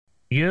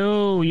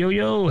Yo, yo,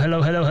 yo,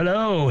 hello, hello,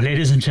 hello,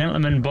 ladies and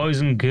gentlemen,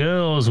 boys and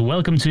girls.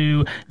 Welcome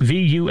to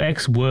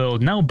VUX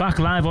World. Now back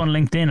live on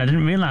LinkedIn. I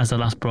didn't realize the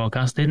last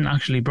broadcast didn't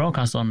actually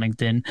broadcast on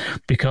LinkedIn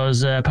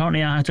because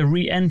apparently I had to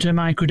re-enter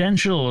my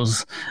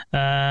credentials.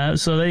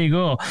 So there you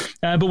go.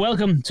 But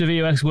welcome to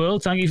VUX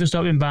World. Thank you for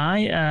stopping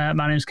by.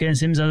 My name's Kane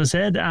Sims, as I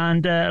said,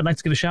 and I'd like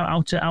to give a shout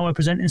out to our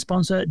presenting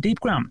sponsor,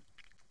 Deepgram.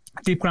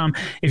 Deepgram,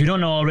 if you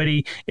don't know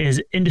already,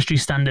 is industry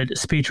standard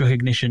speech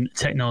recognition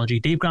technology.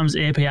 Deepgram's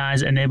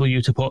APIs enable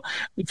you to put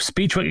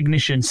speech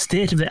recognition,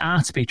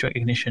 state-of-the-art speech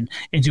recognition,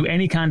 into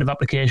any kind of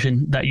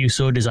application that you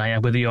so desire,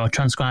 whether you're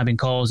transcribing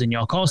calls in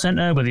your call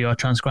center, whether you're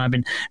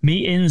transcribing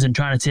meetings and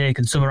trying to take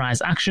and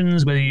summarize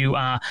actions, whether you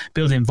are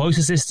building voice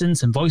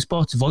assistants and voice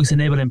bots,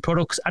 voice-enabling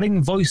products,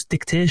 adding voice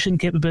dictation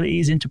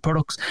capabilities into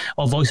products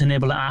or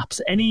voice-enabler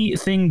apps,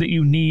 anything that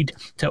you need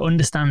to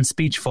understand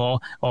speech for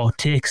or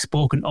take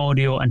spoken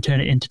audio and turn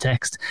it into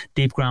text,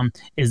 Deepgram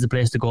is the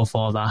place to go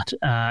for that.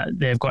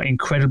 They've got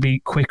incredibly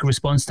quick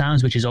response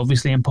times, which is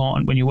obviously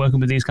important when you're working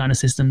with these kind of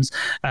systems.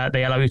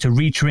 They allow you to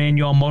retrain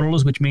your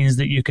models, which means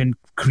that you can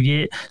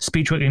create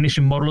speech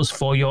recognition models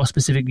for your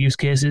specific use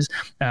cases,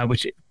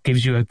 which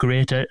gives you a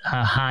greater,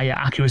 higher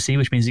accuracy,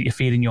 which means that you're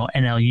feeding your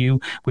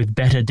NLU with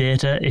better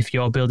data if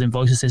you're building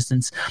voice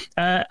assistants.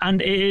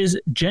 And it is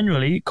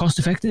generally cost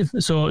effective.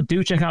 So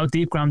do check out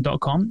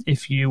deepgram.com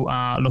if you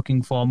are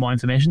looking for more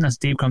information. That's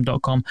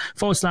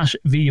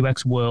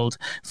deepgram.com/VUX World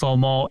for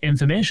more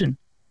information.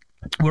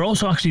 We're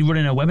also actually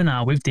running a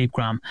webinar with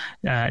Deepgram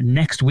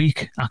next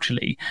week,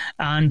 actually,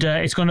 and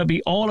it's going to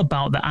be all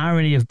about the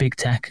irony of big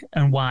tech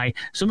and why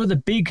some of the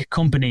big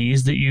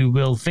companies that you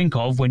will think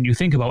of when you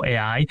think about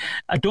AI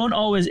don't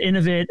always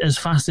innovate as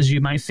fast as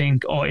you might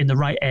think or in the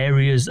right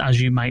areas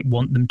as you might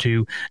want them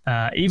to,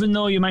 even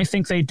though you might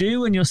think they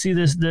do, and you'll see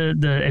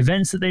the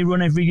events that they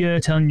run every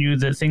year telling you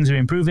that things are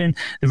improving.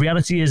 The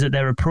reality is that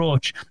their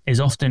approach is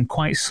often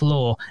quite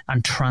slow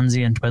and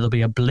transient, where there'll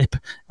be a blip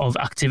of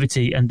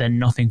activity and then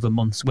nothing for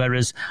months,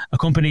 whereas a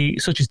company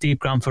such as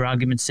Deepgram, for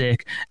argument's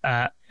sake,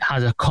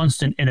 has a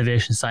constant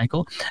innovation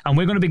cycle. And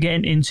we're going to be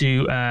getting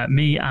into,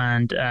 me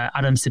and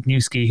Adam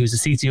Stepniewski, who's the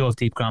CTO of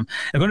Deepgram,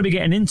 are going to be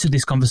getting into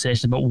this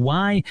conversation about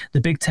why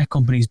the big tech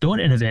companies don't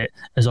innovate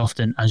as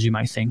often as you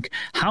might think,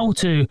 how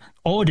to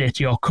audit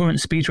your current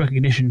speech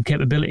recognition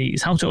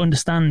capabilities, how to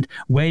understand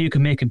where you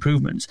can make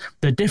improvements,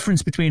 the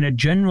difference between a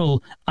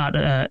general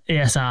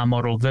ASR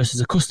model versus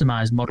a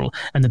customized model,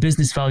 and the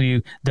business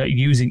value that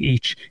using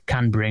each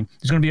can bring.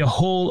 There's going to be a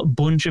whole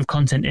bunch of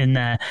content in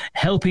there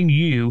helping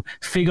you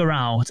figure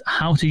out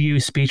how to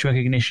use speech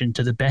recognition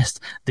to the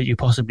best that you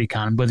possibly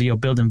can. Whether you're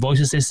building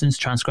voice assistants,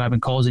 transcribing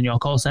calls in your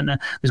call center,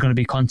 there's going to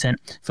be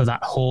content for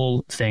that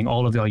whole thing,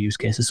 all of your use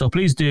cases. So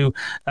please do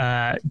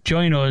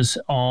join us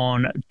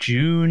on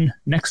June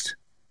next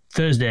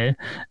Thursday,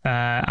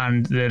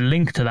 and the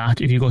link to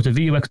that, if you go to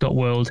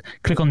vux.world,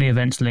 click on the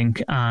events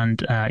link,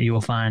 and you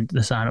will find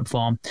the sign up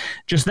form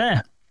just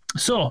there.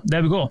 So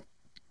there we go.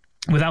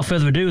 Without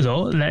further ado,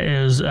 though, let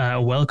us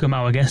welcome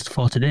our guest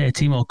for today,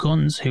 Timo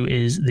Kunz, who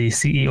is the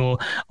CEO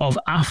of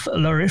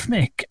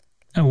Algorithmic.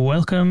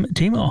 Welcome,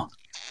 Timo.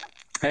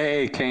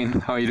 Hey, Kane.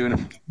 How are you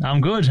doing? I'm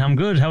good.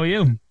 How are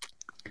you?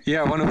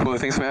 Yeah, wonderful.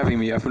 Thanks for having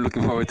me. I've been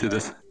looking forward to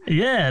this.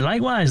 Yeah,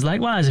 likewise.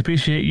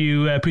 Appreciate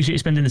you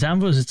spending the time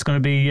with us. It's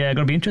going to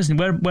be interesting.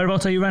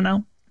 Whereabouts are you right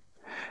now?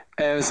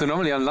 So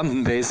normally I'm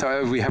London-based.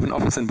 However, we have an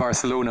office in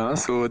Barcelona.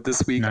 So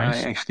this week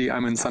Nice.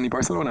 I'm in sunny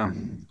Barcelona.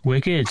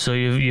 Wicked. So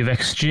you've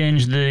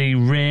exchanged the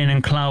rain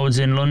and clouds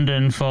in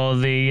London for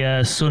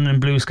the sun and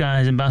blue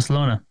skies in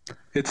Barcelona.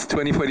 It's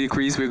 24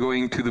 degrees. We're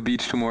going to the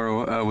beach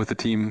tomorrow with the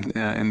team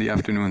in the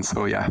afternoon.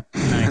 So yeah.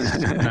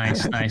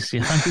 Nice.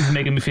 Yeah, thank you for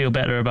making me feel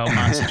better about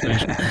my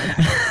situation.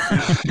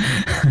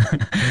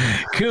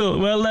 Cool.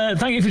 Well,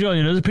 thank you for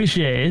joining us.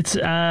 Appreciate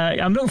it.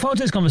 I'm looking forward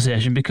to this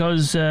conversation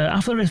because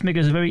Algorithmic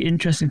is a very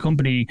interesting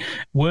company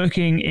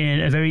working in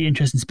a very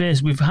interesting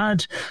space. We've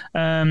had,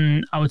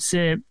 I would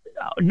say,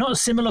 not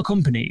similar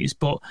companies,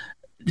 but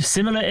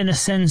similar in a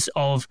sense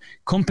of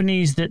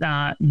companies that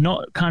are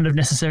not kind of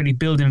necessarily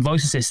building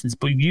voice assistants,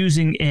 but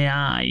using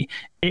AI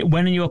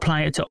when you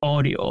apply it to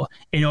audio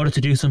in order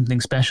to do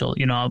something special.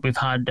 You know, we've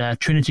had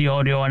Trinity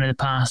Audio on in the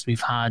past, we've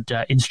had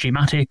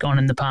Instrumatic on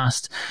in the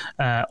past,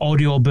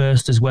 Audio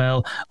Burst as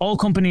well. All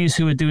companies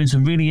who are doing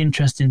some really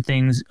interesting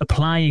things,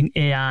 applying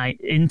AI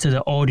into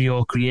the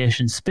audio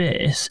creation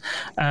space,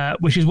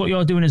 which is what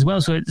you're doing as well.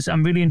 So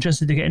I'm really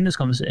interested to get in this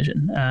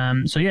conversation.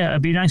 So yeah,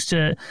 it'd be nice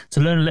to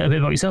learn a little bit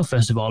about yourself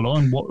first of all,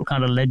 and what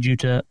kind of led you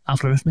to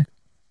Algorithmic.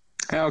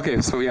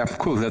 Okay, so yeah,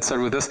 cool. Let's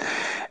start with this.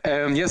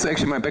 Yes,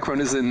 actually, my background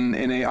is in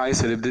AI.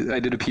 So I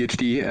did a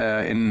PhD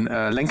in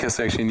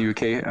Lancaster, actually, in the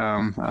UK.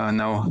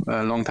 Now,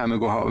 a long time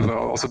ago. However,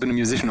 I've also been a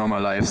musician all my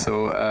life.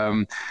 So,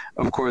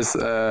 of course,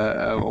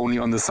 only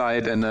on the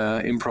side, and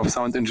improv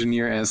sound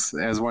engineer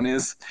as one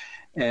is.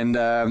 And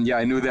yeah,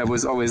 I knew there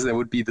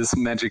would be this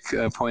magic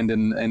point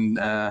in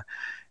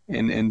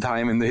in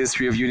time in the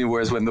history of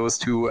universe when those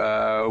two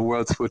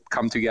worlds would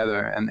come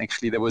together. And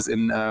actually, there was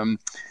in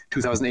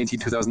 2018,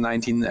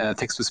 2019,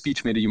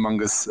 text-to-speech made a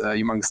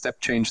humongous step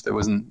change. There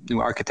was a new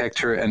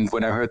architecture, and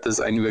when I heard this,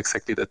 I knew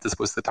exactly that this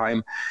was the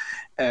time.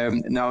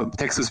 Now,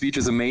 text-to-speech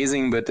is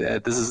amazing, but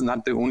this is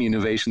not the only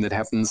innovation that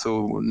happens.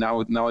 So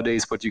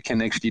nowadays, what you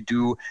can actually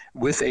do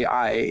with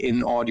AI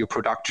in audio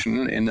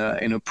production in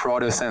a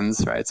broader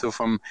sense, right? So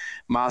from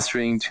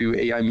mastering to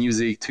AI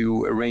music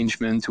to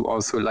arrangement to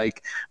also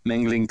like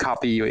mangling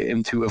copy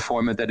into a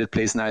format that it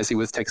plays nicely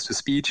with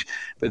text-to-speech.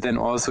 But then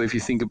also, if you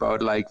think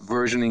about like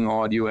versioning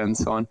audio and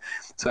so on.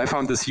 So I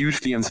found this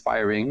hugely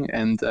inspiring,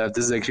 and this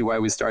is actually why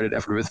we started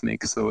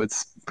Algorithmic. So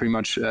it's pretty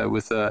much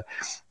with the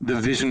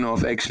vision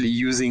of actually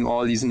using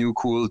all these new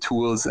cool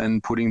tools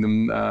and putting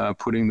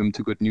them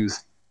to good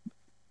use.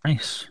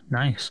 Nice.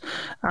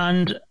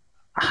 And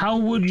how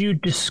would you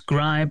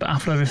describe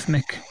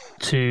Algorithmic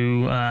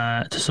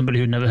to somebody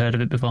who'd never heard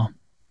of it before?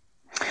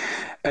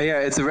 Yeah,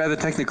 it's a rather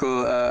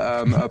technical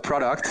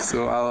product.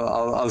 So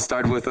I'll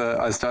start with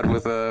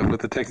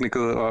the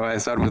technical, or I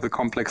start with the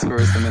complex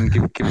first, and then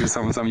give you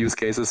some use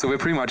cases. So we're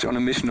pretty much on a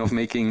mission of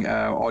making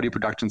audio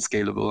production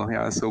scalable.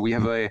 Yeah. So we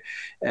have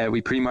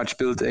we pretty much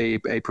built a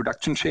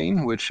production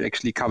chain which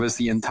actually covers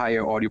the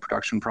entire audio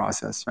production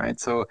process. Right.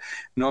 So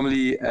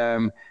normally,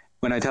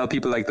 when I tell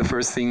people, like, the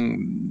first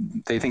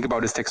thing they think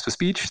about is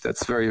text-to-speech,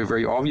 that's very,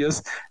 very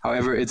obvious.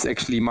 However, it's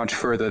actually much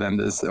further than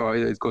this, or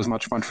it goes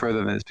much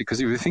further than this. Because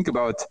if you think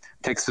about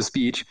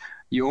text-to-speech,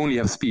 you only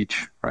have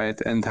speech,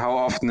 right? And how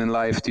often in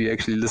life do you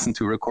actually listen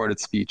to recorded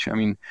speech? I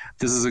mean,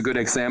 this is a good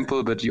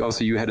example, but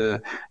you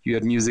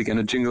had music and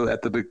a jingle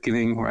at the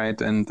beginning,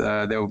 right? And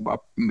there were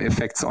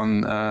effects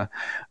on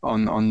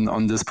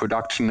this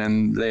production,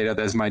 and later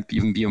there might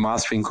even be a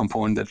mastering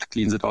component that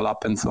cleans it all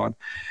up and so on.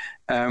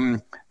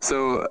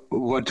 So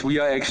what we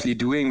are actually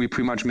doing, we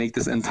pretty much make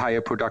this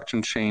entire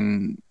production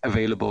chain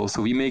available.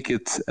 So we make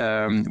it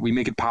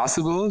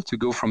possible to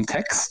go from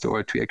text,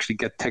 or to actually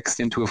get text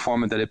into a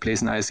format that it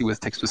plays nicely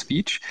with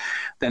text-to-speech.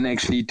 Then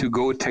actually to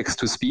go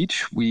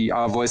text-to-speech, we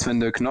are voice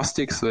vendor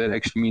agnostic. So that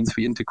actually means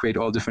we integrate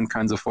all different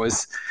kinds of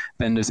voice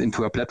vendors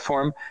into our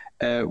platform.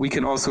 We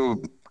can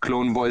also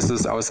clone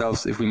voices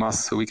ourselves if we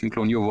must, so we can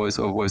clone your voice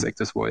or voice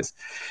actor's voice.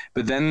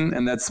 But then,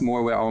 and that's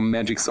more where our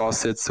magic sauce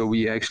sits, so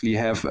we actually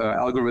have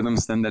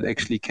algorithms then that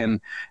actually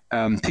can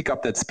pick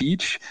up that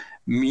speech,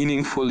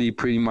 meaningfully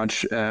pretty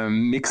much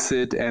mix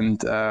it,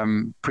 and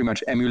pretty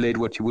much emulate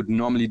what you would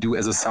normally do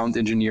as a sound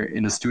engineer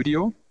in a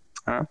studio.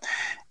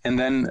 And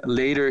then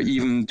later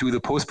even do the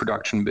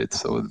post-production bit.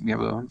 So we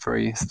have a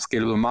very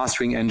scalable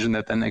mastering engine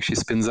that then actually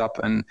spins up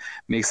and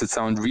makes it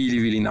sound really,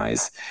 really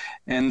nice.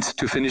 And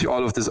to finish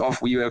all of this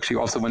off, we actually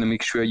also want to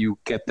make sure you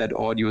get that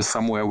audio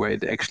somewhere where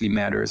it actually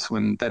matters.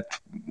 When that,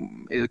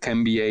 it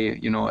can be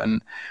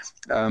an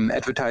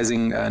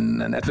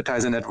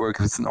advertiser network.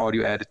 If it's an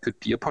audio ad, it could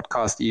be a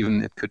podcast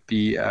even. It could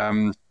be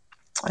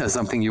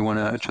something you want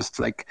to just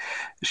like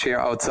share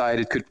outside.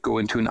 It could go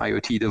into an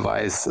IoT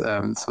device.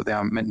 So there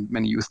are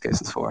many use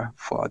cases for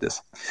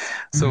this.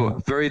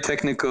 So very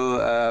technical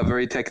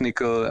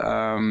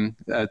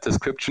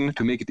description.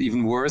 To make it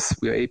even worse,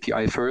 we are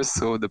API first.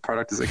 So the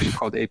product is actually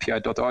called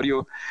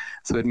API.audio.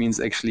 So it means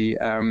actually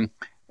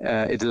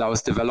it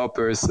allows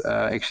developers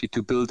actually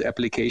to build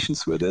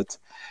applications with it.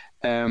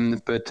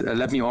 But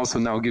let me also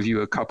now give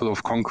you a couple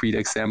of concrete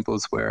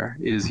examples where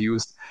it is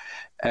used.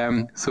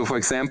 So, for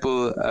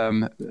example,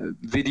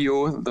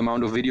 video, the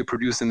amount of video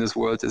produced in this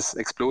world is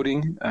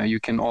exploding. You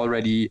can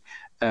already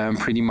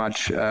pretty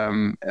much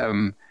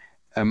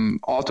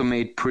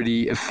automate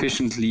pretty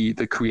efficiently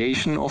the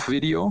creation of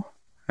video.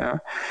 Yeah.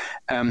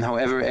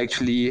 However,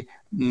 actually,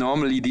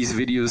 normally these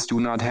videos do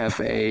not have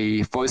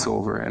a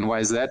voiceover. And why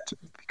is that?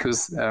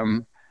 Because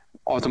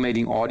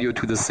automating audio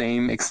to the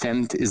same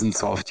extent isn't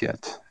solved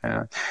yet.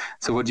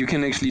 So what you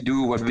can actually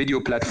do, what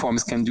video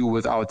platforms can do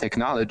with our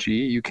technology,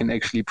 you can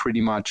actually pretty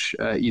much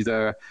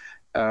either,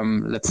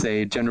 let's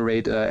say,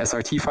 generate a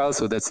SRT file,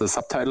 so that's a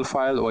subtitle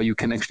file, or you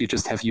can actually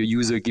just have your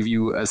user give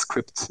you a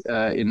script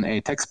in a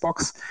text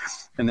box.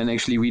 And then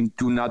actually we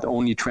do not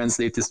only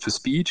translate this to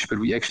speech, but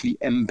we actually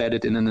embed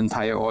it in an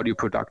entire audio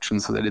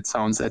production so that it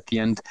sounds at the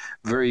end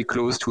very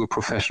close to a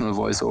professional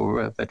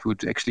voiceover that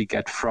would actually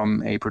get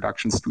from a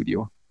production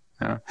studio.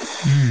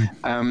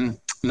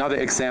 Another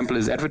example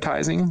is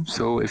advertising.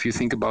 So if you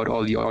think about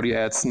all the audio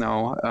ads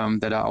now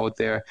that are out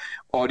there,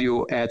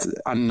 audio ads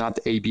are not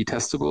A/B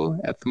testable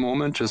at the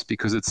moment, just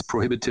because it's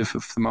prohibitive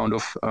of the amount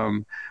of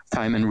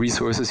time and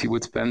resources you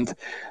would spend.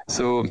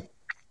 So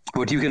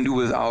what you can do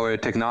with our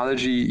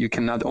technology, you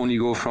can not only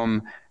go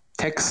from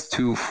text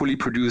to fully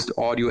produced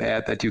audio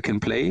ad that you can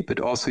play, but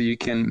also you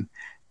can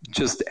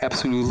just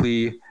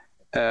absolutely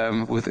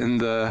within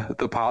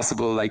the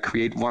possible, like,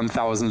 create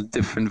 1,000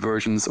 different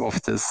versions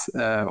of this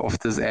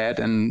ad,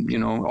 and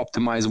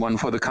optimize one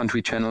for the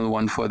country channel,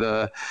 one for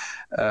the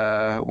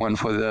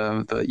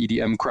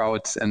EDM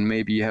crowd, and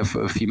maybe have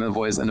a female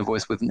voice and a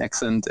voice with an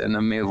accent, and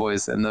a male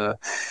voice and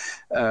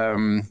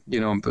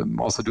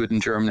also do it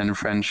in German and in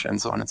French, and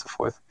so on and so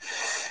forth.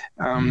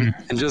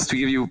 And just to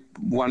give you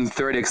one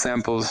third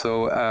example,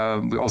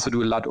 so we also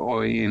do a lot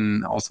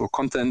in also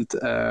content, we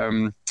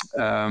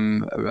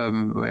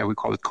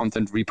call it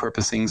content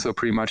repurposing. So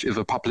pretty much if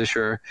a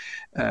publisher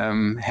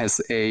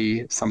has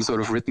some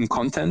sort of written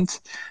content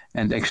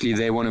and actually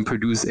they want to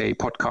produce a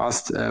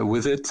podcast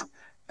with it,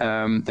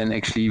 then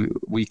actually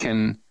we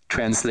can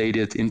translate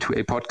it into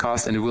a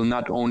podcast, and it will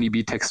not only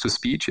be text to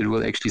speech, it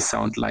will actually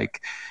sound like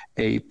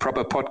a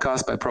proper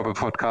podcast. By proper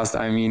podcast,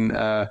 I mean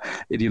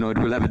it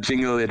will have a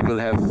jingle, it will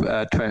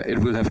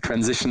have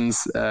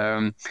transitions,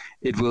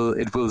 it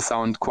will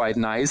sound quite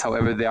nice.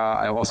 However,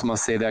 I also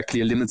must say there are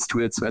clear limits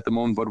to it. So at the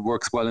moment, what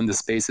works well in the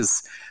space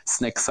is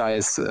snack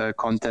size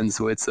content.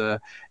 So it's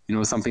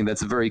something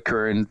that's very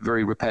current,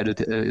 very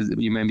repetitive.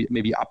 You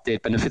maybe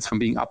benefits from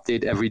being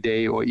updated every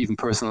day, or even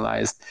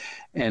personalized,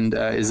 and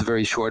is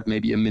very short,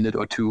 maybe a minute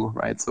or two,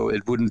 right? So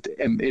it wouldn't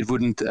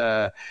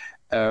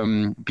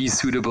be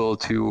suitable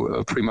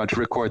to pretty much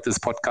record this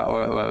podcast,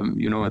 or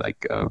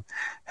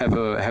have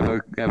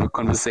a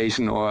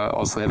conversation, or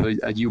also have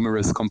a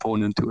humorous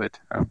component to it.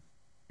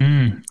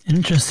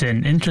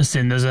 Interesting.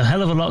 There's a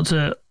hell of a lot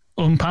to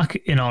unpack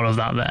in all of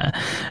that there.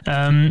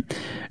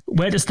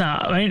 Where to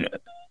start? I mean,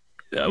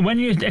 when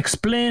you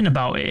explain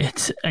about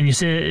it and you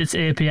say it's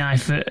API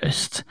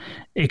first,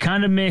 it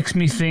kind of makes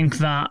me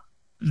think of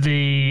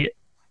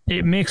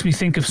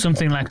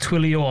something like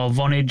Twilio or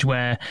Vonage,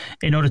 where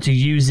in order to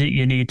use it,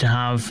 you need to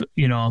have,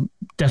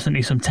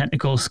 definitely some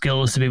technical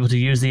skills to be able to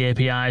use the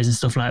APIs and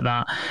stuff like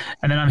that.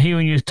 And then I'm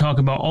hearing you talk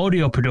about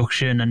audio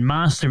production and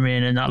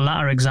mastering, and that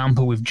latter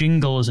example with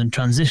jingles and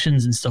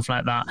transitions and stuff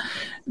like that.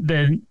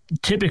 Then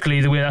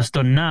typically the way that's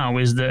done now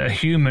is that a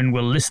human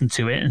will listen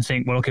to it and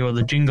think, well, okay,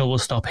 the jingle will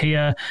stop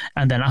here,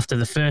 and then after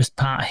the first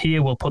part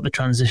here, we'll put the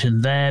transition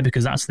there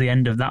because that's the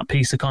end of that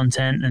piece of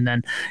content. And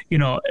then,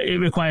 it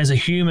requires a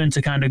human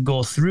to kind of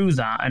go through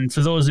that. And for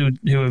those who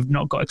have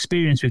not got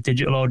experience with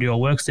digital audio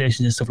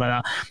workstations and stuff like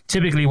that,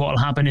 typically what will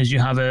happen is you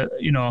have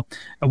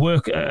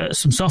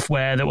some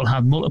software that will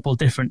have multiple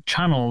different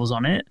channels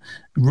on it,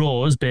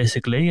 rows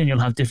basically, and you'll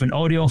have different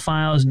audio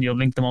files and you'll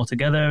link them all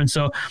together. And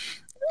so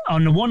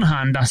on the one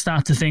hand, I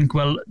start to think,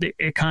 well,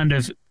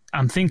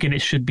 I'm thinking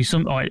it should be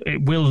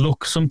it will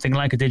look something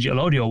like a digital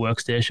audio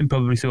workstation,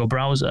 probably through a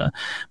browser.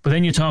 But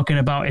then you're talking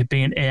about it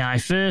being AI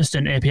first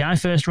and API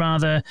first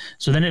rather.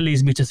 So then it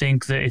leads me to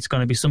think that it's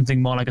going to be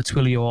something more like a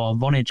Twilio or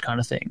Vonage kind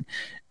of thing.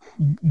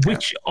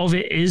 Which of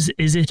it is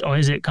it, or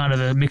is it kind of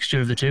a mixture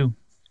of the two?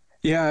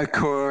 Yeah,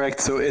 correct.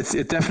 So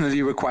it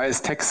definitely requires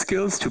tech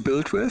skills to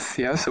build with.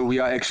 Yeah. So we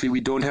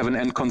don't have an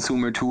end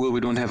consumer tool. We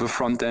don't have a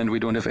front end. We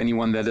don't have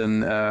anyone that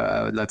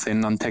let's say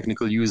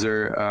non-technical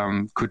user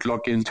could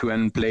log into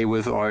and play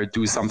with or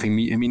do something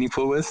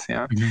meaningful with.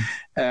 Yeah.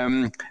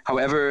 Mm-hmm.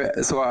 However,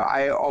 so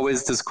I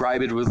always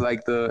describe it with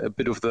like a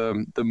bit of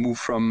the move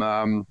from,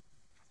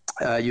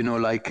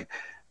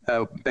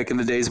 back in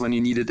the days when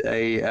you needed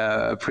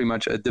pretty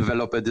much a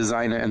developer,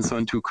 designer, and so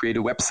on to create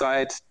a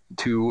website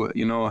to,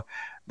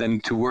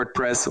 then to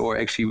WordPress, or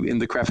actually in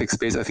the graphic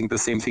space, I think the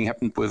same thing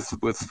happened with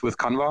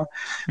Canva.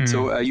 Mm-hmm.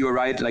 So you're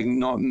right. Like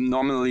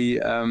normally,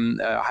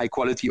 high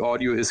quality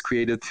audio is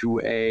created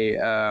through a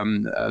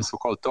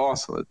so-called DAW,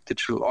 so a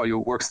digital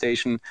audio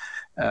workstation.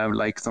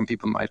 Like some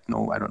people might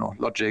know, I don't know,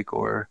 Logic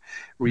or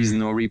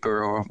Reason or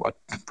Reaper or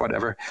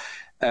whatever.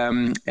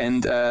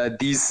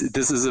 This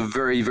is a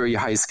very, very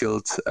high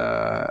skilled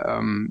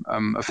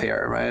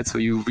affair, right? So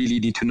you really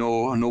need to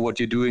know what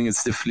you're doing.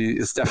 It's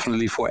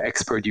definitely for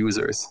expert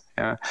users.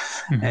 Yeah.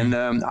 Mm-hmm. And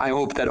I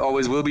hope that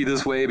always will be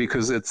this way,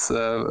 because it's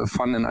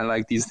fun and I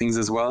like these things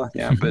as well.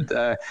 Yeah. But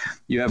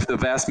you have the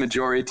vast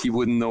majority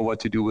wouldn't know what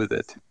to do with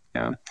it.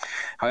 Yeah.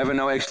 However,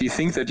 now I actually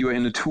think that you are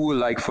in a tool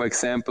like, for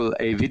example,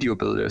 a video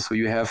builder. So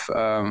you have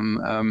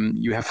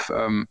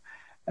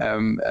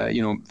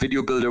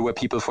video builder where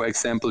people, for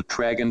example,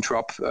 drag and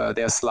drop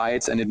their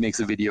slides and it makes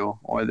a video,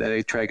 or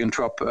they drag and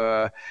drop,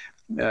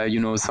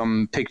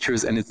 some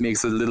pictures and it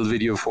makes a little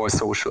video for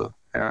social.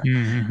 Yeah.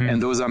 Mm-hmm.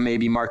 And those are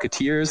maybe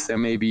marketeers. There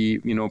may be,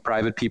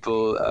 private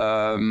people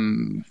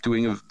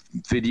doing a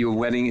video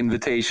wedding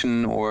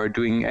invitation or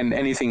doing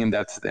anything in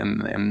that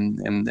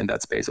in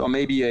that space, or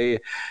maybe a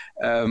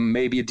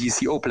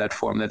DCO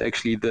platform that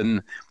actually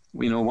then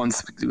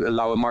wants to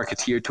allow a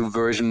marketeer to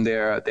version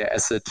their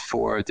asset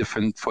for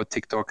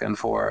TikTok and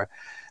for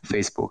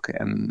Facebook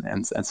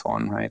and so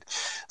on, right?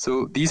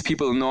 So these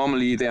people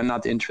normally they're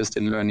not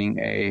interested in learning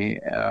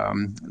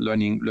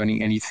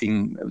learning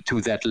anything to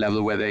that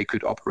level where they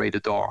could operate a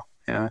DAW.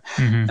 Yeah,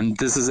 mm-hmm. And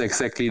this is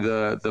exactly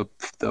the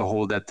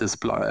hole that this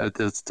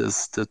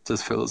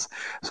fills.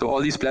 So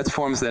all these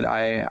platforms that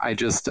I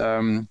just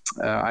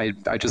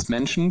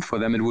mentioned, for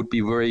them it would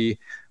be very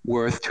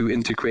worth to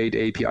integrate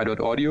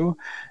API.audio.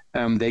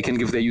 They can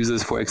give their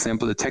users, for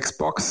example, a text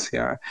box.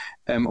 Yeah.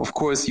 Of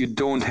course, you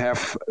don't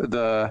have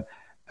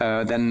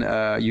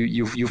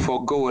you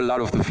forego a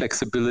lot of the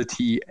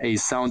flexibility a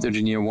sound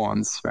engineer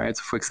wants, right?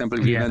 So for example,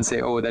 if you then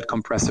say, oh, that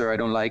compressor, I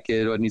don't like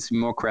it, or it needs to be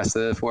more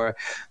aggressive, or,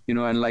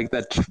 and like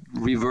that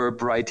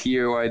reverb right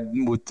here, or I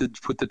would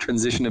put the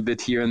transition a bit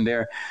here and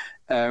there.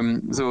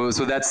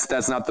 So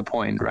that's not the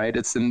point, right?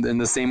 It's in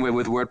the same way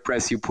with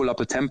WordPress. You pull up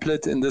a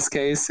template in this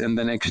case, and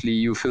then actually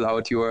you fill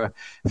out your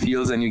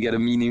fields and you get a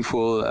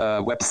meaningful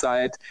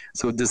website.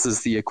 So this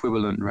is the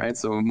equivalent, right?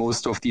 So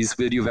most of these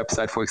video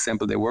websites, for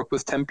example, they work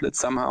with templates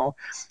somehow.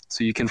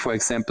 So you can, for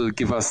example,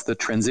 give us the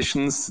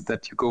transitions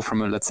that you go from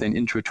let's say an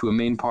intro to a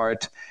main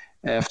part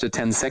after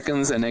 10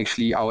 seconds, and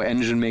actually our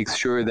engine makes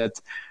sure that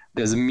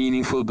there's a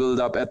meaningful build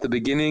up at the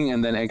beginning,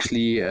 and then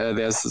actually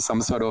there's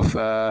some sort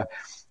of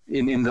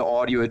in the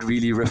audio, it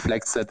really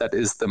reflects that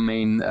is the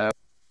main,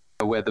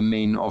 where the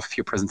main of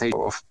your presentation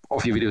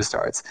of your video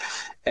starts.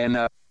 And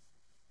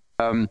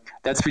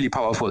that's really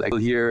powerful. Like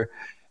hear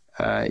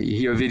a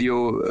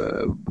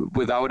video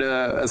without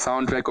a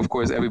soundtrack. Of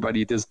course,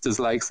 everybody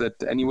dislikes that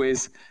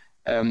anyways.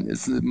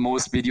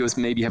 Most videos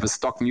maybe have a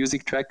stock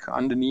music track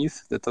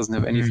underneath that doesn't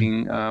have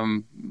anything,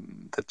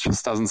 that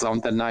just doesn't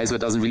sound that nice or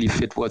doesn't really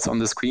fit what's on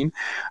the screen.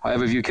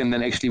 However, if you can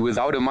then actually,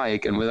 without a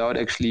mic and without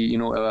actually,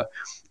 a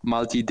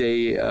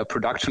multi-day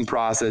production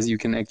process, you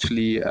can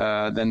actually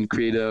then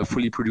create a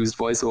fully produced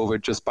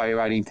voiceover just by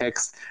writing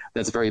text.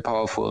 That's very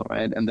powerful,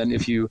 right? And then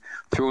if you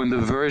throw in the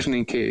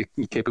versioning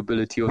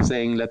capability of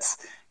saying,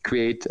 let's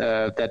create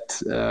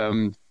that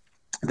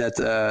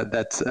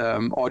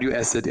audio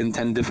asset in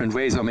 10 different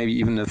ways, or maybe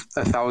even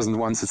 1,000.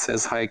 Once it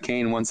says hi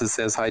Kane, once it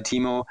says hi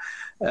Timo,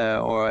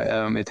 or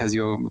it has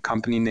your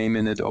company name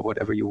in it, or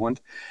whatever you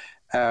want.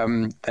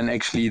 Then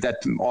actually that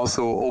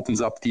also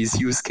opens up these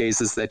use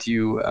cases that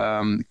you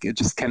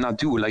just cannot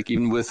do. Like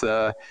even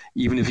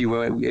if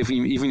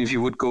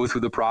you would go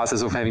through the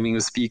process of having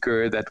a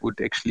speaker that would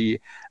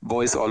actually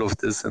voice all of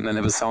this, and then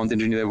have a sound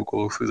engineer that would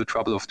go through the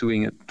trouble of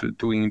doing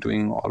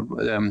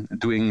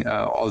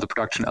all the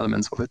production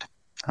elements of it.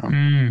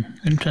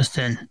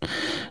 Interesting.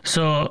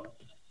 So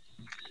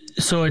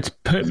it's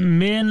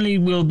mainly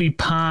will be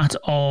part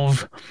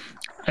of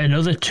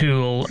another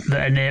tool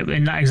that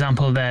in that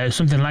example there,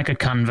 something like a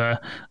Canva,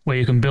 where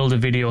you can build a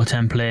video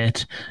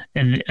template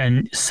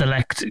and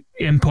select,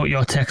 input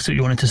your text that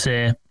you wanted to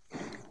say,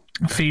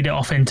 feed it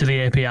off into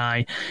the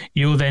API.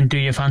 You'll then do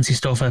your fancy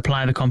stuff,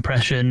 apply the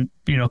compression,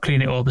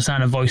 clean it up,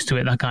 assign a voice to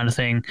it, that kind of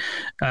thing,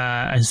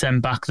 and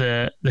send back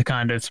the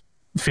kind of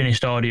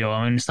finished audio.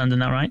 Am I understanding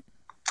that right?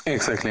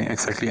 Exactly,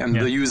 and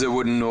the user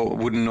wouldn't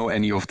know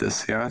any of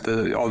this. That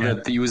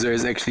the user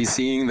is actually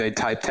seeing, they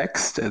type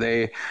text.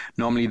 They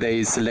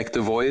select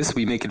a voice.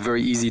 We make it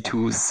very easy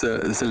to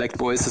select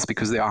voices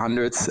because there are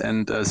hundreds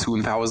and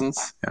soon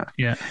thousands.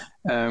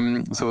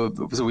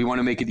 So we want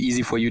to make it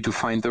easy for you to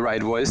find the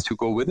right voice to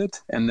go with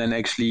it, and then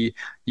actually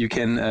you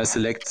can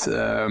select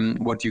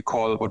what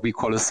we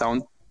call a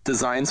sound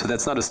design. So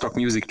that's not a stock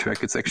music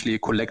track. It's actually a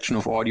collection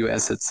of audio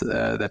assets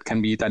that can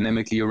be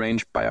dynamically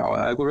arranged by our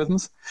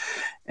algorithms.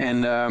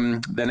 And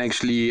then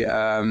actually,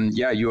 you're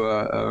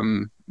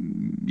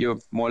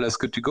more or less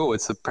good to go.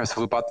 It's a press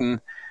of a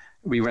button.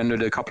 We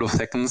rendered a couple of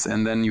seconds,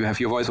 and then you have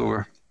your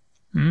voiceover.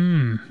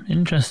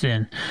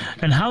 Interesting.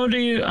 And how do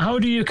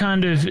you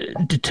kind of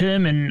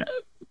determine?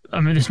 I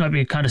mean, this might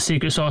be kind of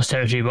secret sauce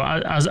territory,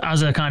 but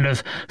as a kind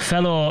of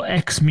fellow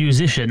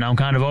ex-musician, I'm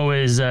kind of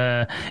always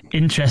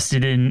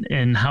interested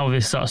in how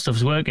this sort of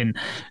stuff's working.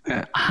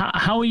 Yeah.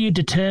 How are you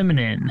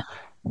determining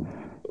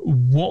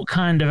what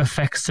kind of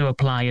effects to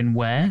apply and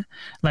where?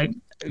 Like,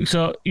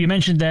 so you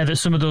mentioned there that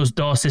some of those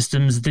DAW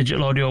systems,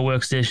 digital audio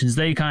workstations,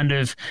 they kind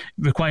of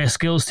require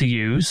skills to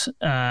use.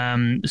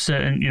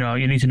 Certain,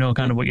 you need to know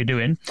kind of what you're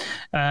doing.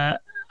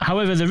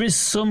 However, there is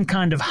some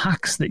kind of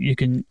hacks that you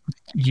can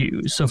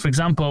use. So, for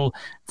example,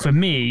 for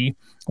me,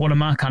 one of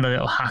my kind of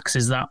little hacks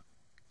is that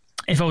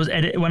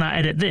when I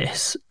edit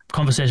this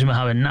conversation we're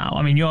having now,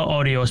 I mean, your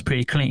audio is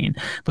pretty clean,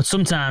 but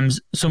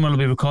sometimes someone will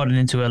be recording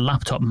into a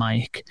laptop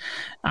mic,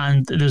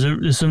 and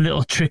there's some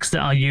little tricks that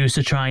I'll use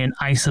to try and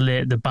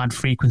isolate the bad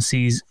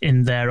frequencies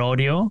in their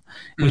audio,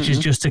 which is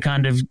just to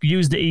kind of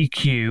use the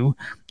EQ,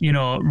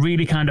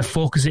 really kind of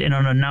focus it in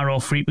on a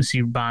narrow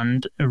frequency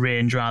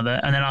range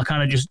rather, and then I'll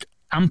kind of just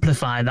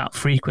amplify that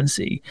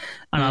frequency,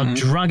 and I'll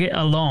drag it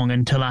along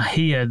until I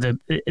hear the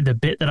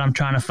bit that I'm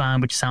trying to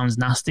find, which sounds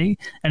nasty,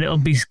 and it'll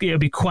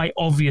be quite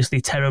obviously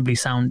terribly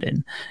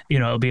sounding.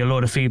 It'll be a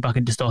load of feedback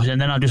and distortion,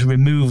 and then I'll just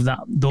remove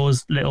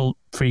those little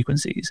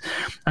frequencies.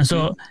 And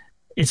so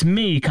it's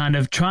me kind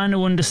of trying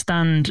to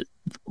understand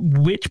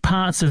which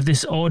parts of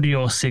this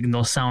audio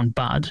signal sound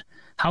bad.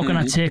 How can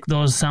I take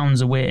those sounds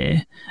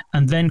away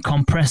and then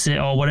compress it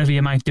or whatever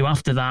you might do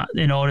after that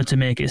in order to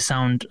make it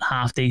sound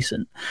half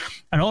decent?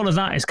 And all of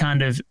that is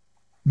kind of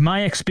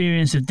my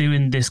experience of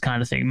doing this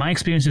kind of thing, my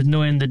experience of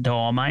knowing the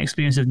DAW, my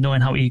experience of knowing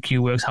how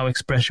EQ works, how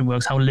expression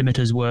works, how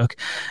limiters work.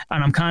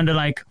 And I'm kind of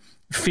like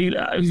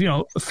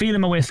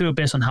feeling my way through it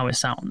based on how it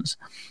sounds.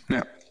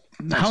 Yeah.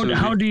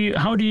 How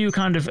do you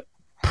kind of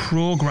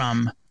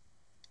program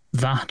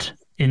that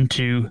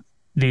into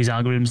these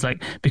algorithms?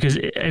 Like, because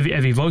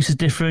every voice is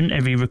different,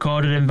 every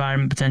recorded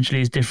environment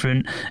potentially is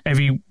different,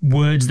 every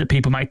words that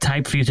people might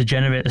type for you to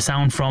generate the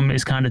sound from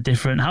is kind of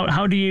different.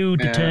 How do you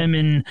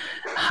determine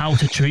how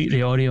to treat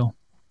the audio?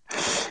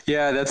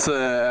 Yeah, that's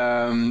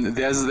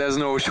there's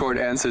no short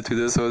answer to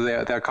this. So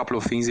there are a couple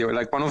of things here.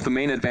 Like one of the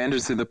main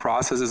advantages in the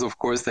process is, of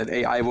course, that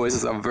AI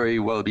voices are very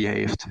well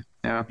behaved.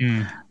 Yeah.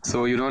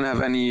 So you don't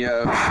have any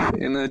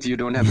in it. You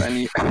don't have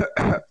any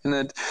in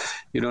it.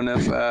 You don't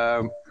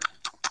have.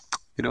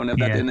 You don't have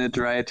that in it,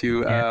 right?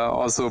 You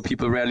also,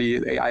 people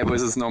rarely, AI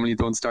voices normally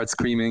don't start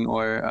screaming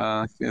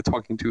or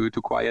talking too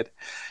quiet.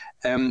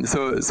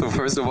 So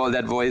first of all,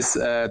 that voice,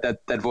 or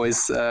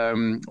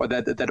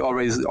that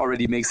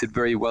already makes it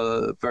very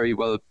well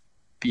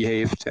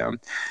behaved.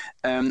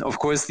 Of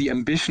course, the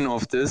ambition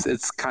of this,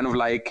 it's kind of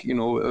like,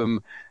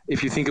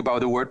 if you think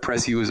about a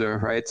WordPress user,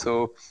 right?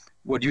 So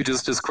what you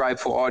just described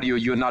for audio,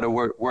 you're not a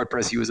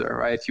WordPress user,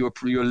 right?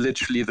 You're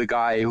literally the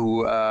guy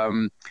who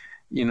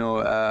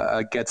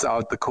gets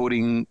out the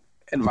coding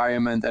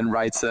environment and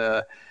writes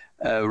a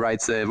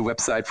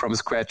website from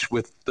scratch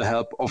with the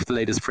help of the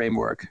latest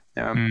framework,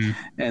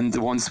 and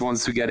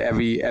wants to get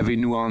every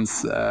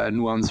nuance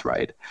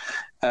right.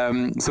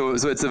 So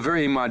it's a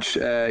very much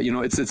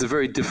it's a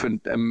very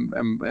different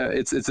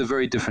it's a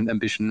very different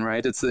ambition,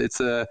 right? It's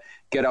a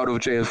get out of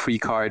jail free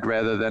card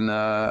rather than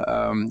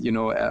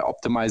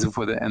optimizer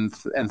for the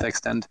nth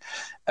extent.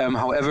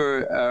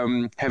 However,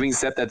 having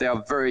said that, there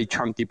are very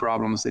chunky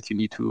problems that you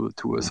need to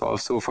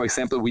solve. So, for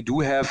example, we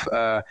do have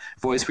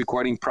voice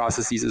recording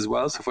processes as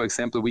well. So, for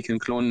example, we can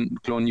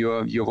clone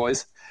your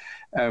voice.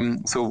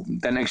 So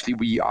then actually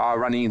we are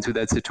running into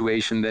that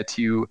situation that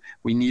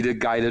we need a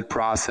guided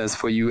process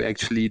for you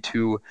actually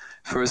to,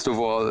 first of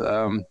all,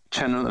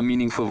 channel a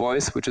meaningful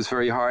voice, which is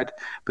very hard,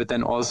 but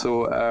then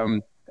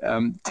also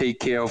take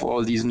care of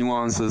all these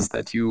nuances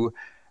that you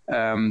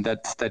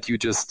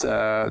just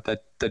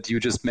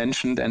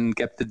mentioned, and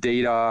get the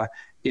data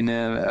in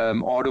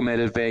an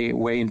automated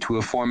way into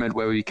a format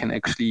where we can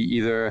actually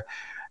either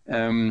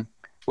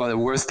the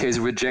worst case,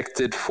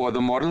 reject it for the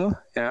model,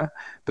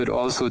 but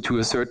also to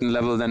a certain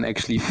level then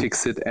actually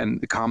fix it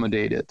and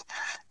accommodate it.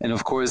 And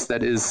of course,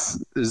 that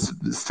is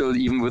still,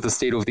 even with the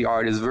state of the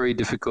art, is very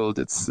difficult.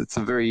 It's a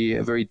very,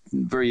 very,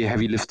 very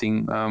heavy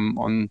lifting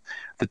on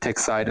the tech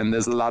side, and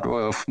there's a lot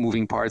of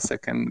moving parts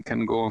that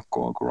can go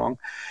wrong.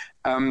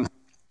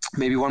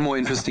 Maybe one more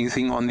interesting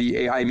thing on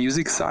the AI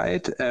music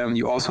side,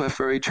 you also have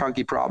very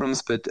chunky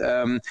problems, but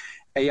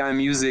AI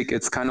music,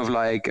 it's kind of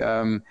like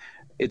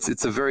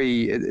there's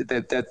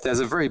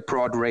a very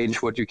broad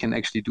range what you can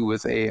actually do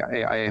with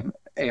AI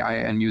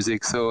and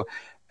music. So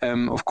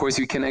of course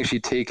you can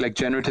actually take like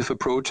generative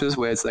approaches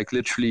where it's like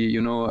literally,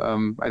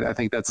 I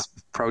think that's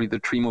probably the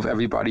dream of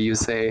everybody. You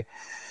say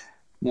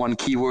one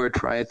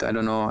keyword, right? I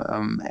don't know,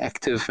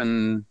 active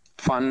and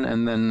fun,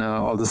 and then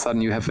all of a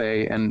sudden you have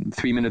a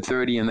 3-minute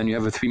 30, and then you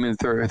have a 3-minute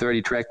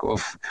 30 track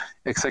of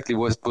exactly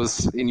what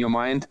was in your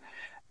mind.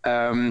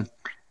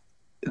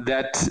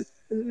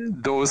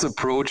 Those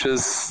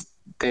approaches,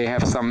 they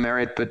have some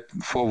merit, but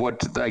for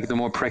what like the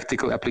more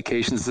practical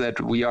applications that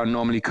we are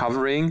normally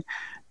covering,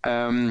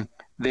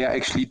 they are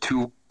actually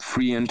too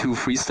free and too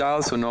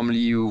freestyle. So normally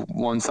you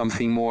want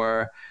something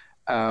more,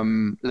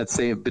 let's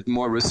say, a bit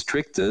more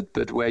restricted,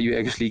 but where you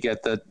actually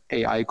get that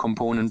AI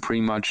component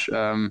pretty much,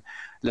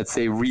 let's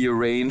say,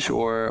 rearrange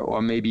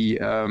or maybe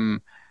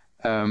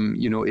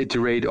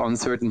iterate on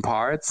certain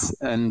parts.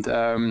 And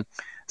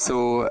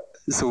so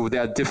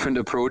there are different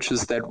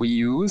approaches that we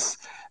use.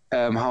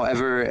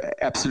 However,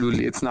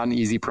 absolutely, it's not an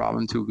easy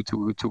problem to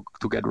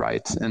get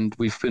right, and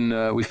we've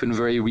been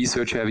very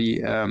research heavy,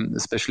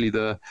 especially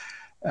the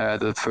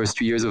first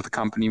 2 years of the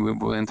company. We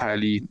were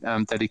entirely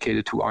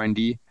dedicated to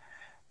R&D,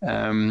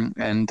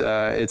 and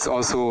it's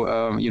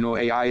also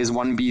AI is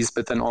one beast,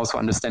 but then also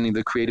understanding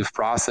the creative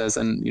process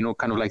and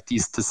kind of like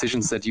these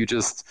decisions that you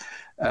just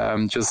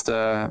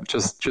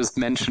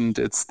mentioned.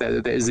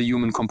 There is a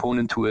human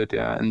component to it,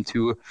 and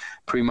to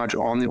pretty much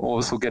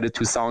also get it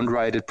to sound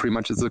right. It pretty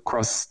much is a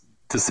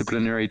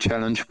cross-disciplinary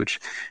challenge, which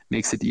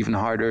makes it even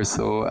harder.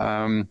 So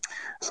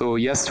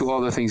yes to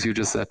all the things you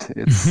just said.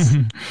 It's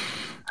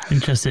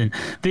interesting.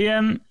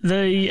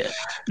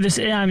 This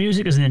AI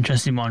music is an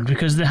interesting one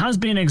because there has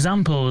been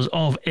examples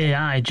of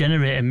AI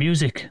generated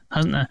music,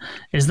 hasn't there?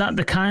 Is that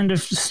the kind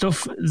of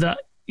stuff that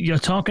you're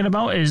talking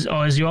about?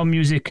 Or is your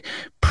music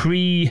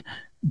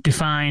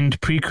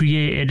pre-defined,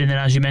 pre-created, and then,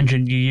 as you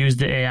mentioned, you use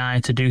the AI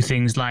to do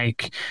things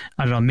like,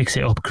 I don't know, mix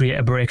it up, create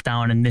a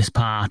breakdown in this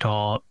part,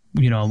 or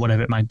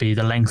whatever it might be,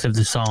 the length of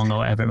the song or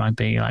whatever it might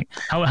be? Like,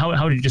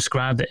 how do you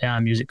describe the AI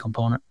music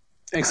component?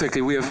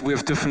 Exactly. We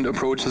have different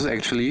approaches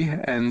actually,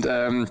 and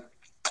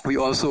we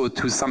also,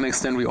 to some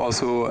extent, we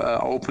also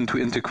are open to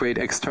integrate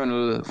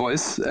external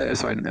voice.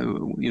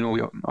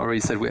 We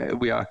already said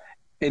we are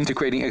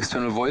integrating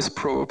external voice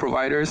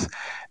providers.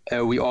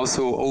 We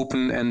also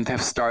open and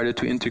have started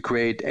to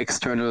integrate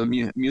external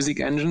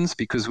music engines,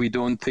 because we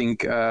don't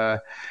think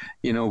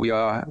we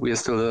are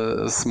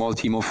still a small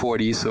team of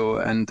 40. So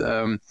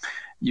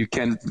you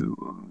can't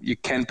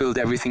build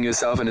everything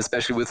yourself, and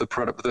especially with the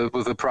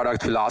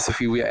product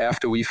philosophy we are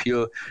after, we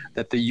feel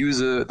that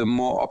the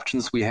more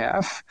options we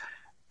have,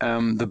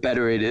 the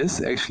better it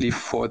is actually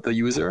for the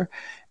user.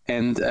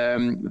 And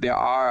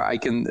I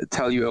can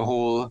tell you a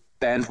whole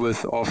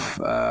bandwidth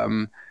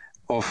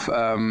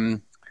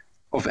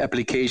of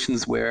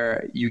applications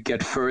where you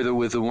get further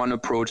with the one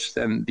approach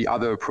than the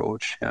other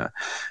approach. Yeah.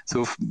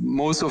 So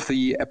most of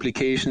the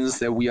applications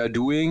that we are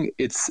doing,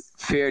 it's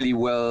fairly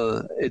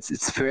well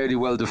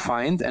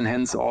defined, and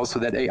hence also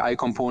that AI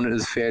component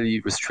is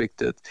fairly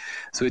restricted.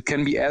 So it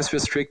can be as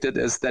restricted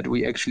as that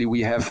we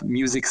have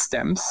music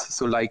stems.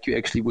 So like you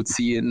actually would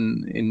see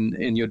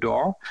in your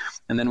DAW,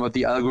 and then what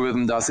the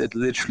algorithm does, it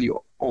literally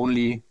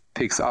only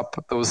picks up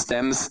those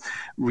stems,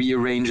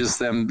 rearranges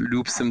them,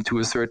 loops them to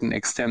a certain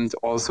extent,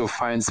 also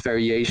finds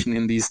variation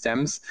in these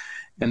stems,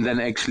 and then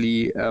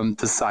actually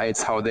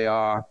decides how they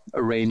are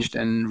arranged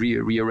and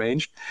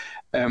rearranged.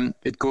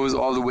 It goes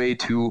all the way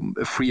to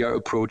freer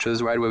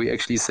approaches, right, where we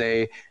actually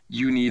say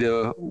you need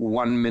a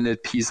 1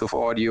 minute piece of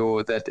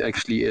audio that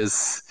actually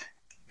is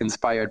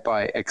inspired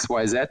by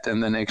XYZ,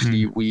 and then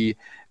actually we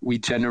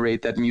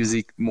generate that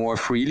music more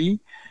freely.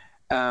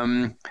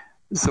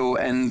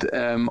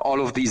 All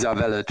of these are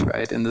valid,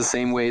 right? In the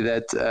same way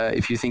that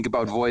if you think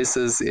about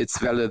voices, it's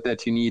valid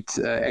that you need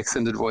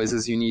accented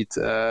voices, you need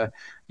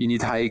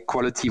high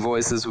quality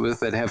voices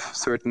that have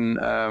certain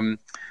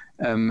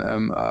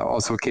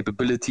also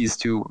capabilities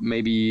to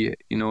maybe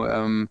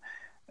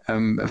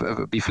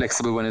be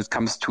flexible when it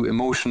comes to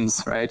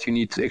emotions, right? You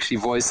need actually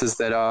voices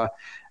that are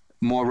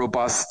more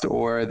robust,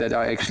 or that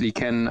are actually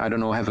can,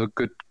 have a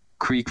good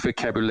Greek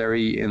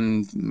vocabulary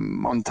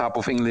on top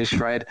of English,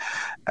 right?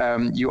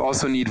 You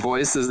also need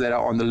voices that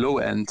are on the low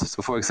end.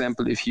 So, for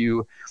example, if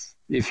you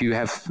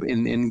have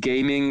in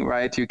gaming,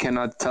 right, you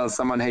cannot tell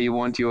someone, hey, you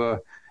want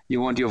your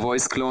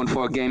voice cloned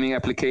for a gaming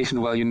application.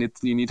 Well, you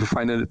need to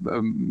find a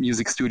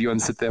music studio and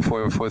sit there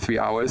for 3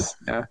 hours.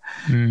 Yeah.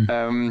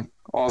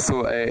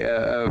 Also,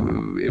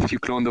 if you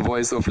clone the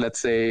voice of, let's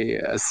say,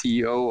 a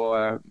CEO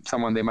or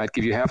someone, they might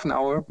give you half an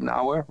hour,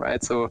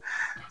 right? So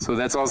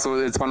that's also,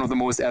 it's one of the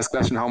most asked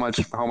questions: how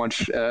much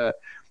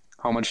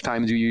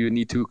time do you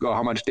need to, or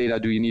how much data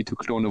do you need to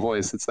clone a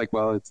voice? It's like,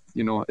 well,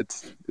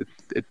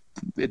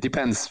 it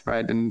depends,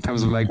 right? In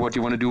terms of like what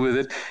you want to do with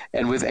it.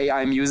 And with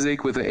AI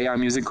music, with the AI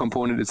music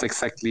component, it's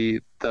exactly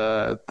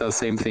the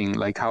same thing.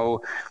 Like how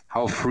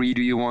free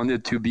do you want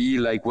it to be?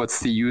 Like what's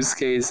the use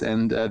case?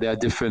 And there are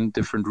different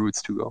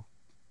routes to go.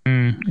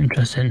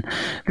 Interesting.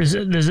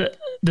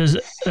 There's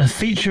a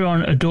feature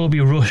on Adobe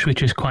Rush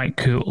which is quite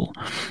cool.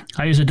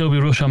 I use Adobe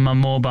Rush on my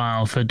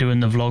mobile for doing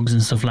the vlogs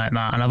and stuff like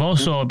that, and I've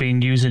also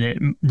been using it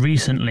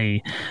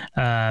recently.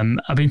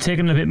 I've been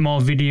taking a bit more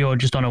video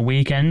just on a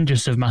weekend,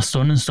 just of my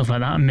son and stuff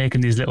like that, and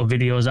making these little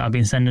videos that I've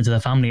been sending to the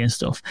family and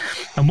stuff.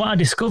 And what I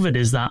discovered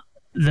is that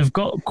they've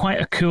got quite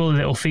a cool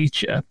little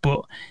feature,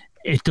 but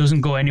it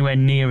doesn't go anywhere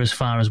near as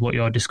far as what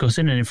you're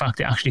discussing. And in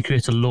fact, it actually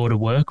creates a load of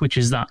work, which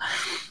is that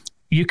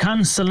you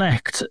can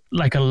select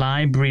like a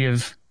library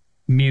of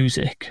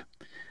music,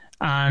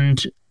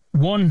 and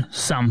one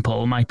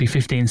sample might be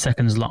 15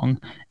 seconds long,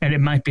 and it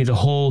might be the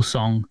whole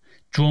song: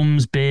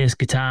 drums, bass,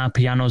 guitar,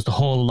 pianos, the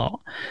whole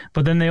lot.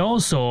 But then they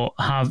also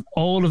have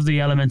all of the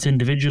elements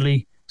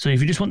individually. So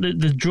if you just want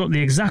the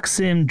exact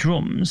same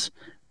drums,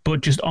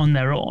 but just on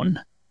their own,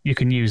 you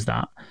can use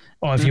that.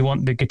 Or if you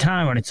want the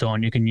guitar on its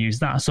own, you can use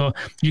that. So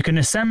you can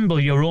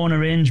assemble your own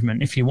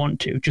arrangement if you want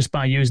to, just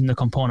by using the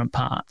component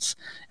parts.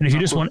 And if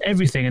you just want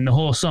everything in the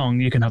whole song,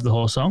 you can have the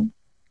whole song.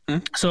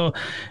 So,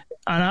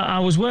 and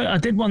I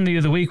did one the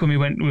other week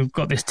when we've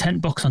got this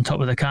tent box on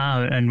top of the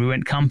car, and we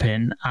went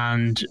camping,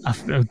 and I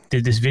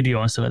did this video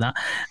and stuff like that.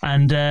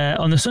 And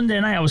on the Sunday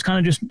night, I was kind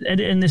of just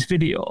editing this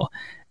video,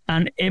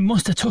 and it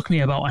must have took me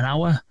about an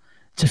hour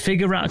to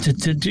figure out, to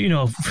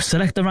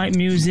select the right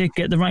music,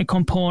 get the right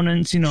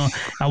components.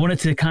 I wanted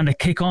to kind of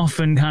kick off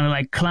and kind of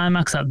like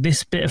climax at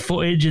this bit of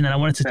footage, and then I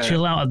wanted to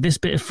chill out at this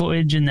bit of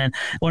footage, and then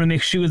I want to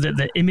make sure that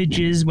the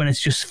images, when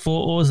it's just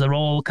photos, they're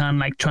all kind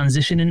of like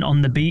transitioning on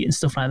the beat and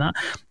stuff like that.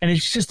 And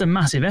it's just a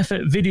massive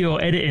effort. Video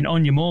editing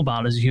on your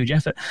mobile is a huge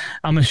effort.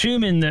 I'm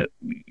assuming that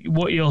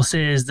what you'll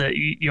say is that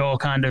your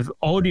kind of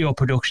audio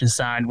production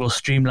side will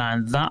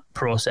streamline that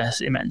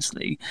process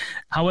immensely.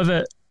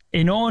 However,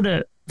 in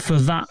order for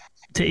that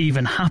to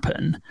even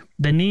happen,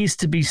 there needs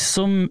to be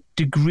some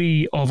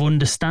degree of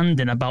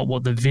understanding about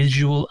what the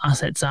visual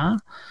assets are,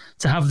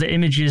 to have the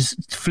images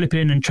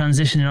flipping and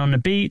transitioning on the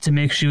beat, to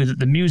make sure that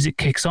the music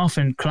kicks off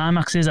and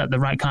climaxes at the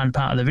right kind of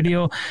part of the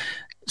video.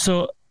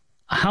 So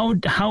how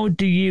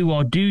do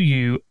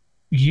you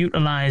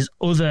utilize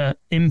other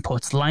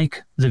inputs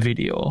like the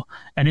video?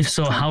 And if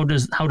so, how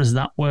does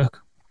that work?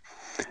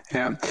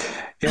 Yeah,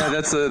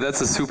 that's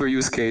a super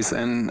use case,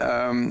 and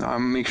I'll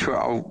make sure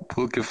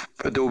we'll give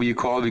Adobe a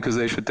call, because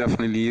they should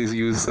definitely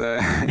use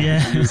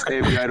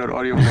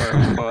API.audio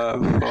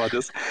for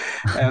this.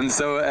 And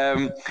so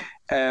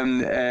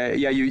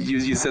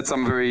you said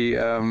some very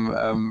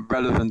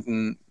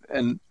relevant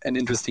and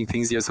interesting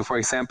things here. So, for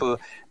example,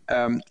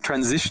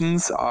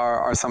 transitions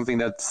are something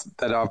that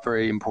are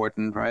very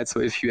important, right?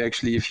 So if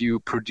you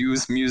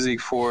produce music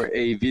for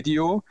a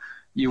video,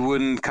 you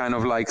wouldn't kind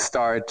of like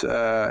start,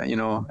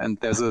 and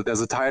there's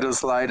a title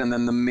slide and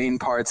then the main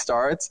part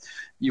starts.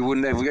 You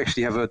wouldn't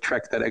actually have a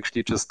track that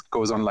actually just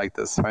goes on like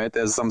this, right?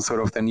 There's some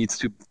sort of, there needs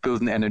to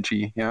build an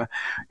energy, yeah.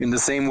 In the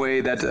same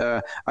way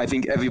that I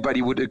think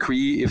everybody would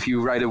agree, if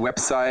you write a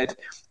website,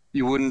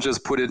 you wouldn't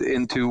just put it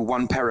into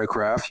one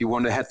paragraph. You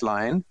want a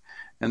headline,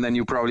 and then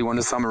you probably want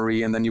a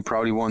summary, and then you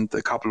probably want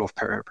a couple of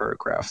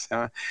paragraphs.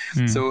 Yeah.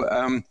 So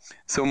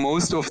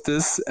most of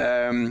this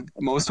can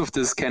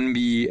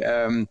be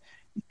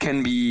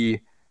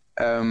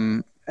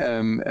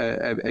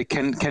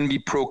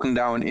broken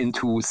down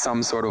into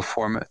some sort of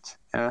format.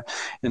 Yeah.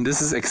 And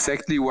this is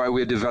exactly why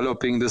we're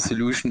developing the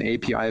solution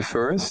API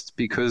first,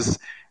 because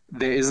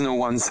there is no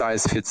one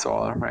size fits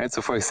all, right?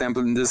 So for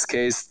example, in this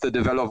case, the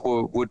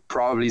developer would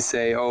probably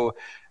say, oh,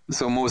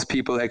 so most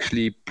people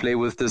actually play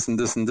with this and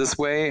this and this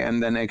way,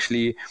 and then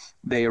actually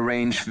they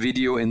arrange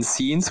video in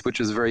scenes, which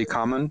is very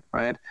common,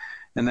 right?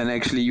 And then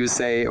actually you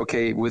say,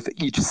 okay, with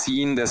each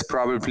scene, there's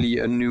probably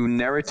a new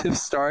narrative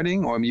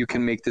starting, or you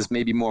can make this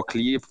maybe more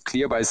clear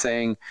by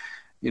saying,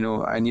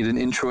 I need an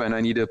intro and I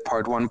need a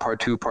part 1,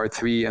 part 2, part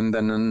 3, and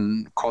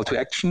then a call to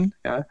action.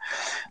 Yeah.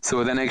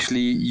 So then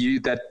actually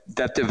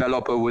that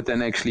developer would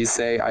then actually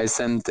say, I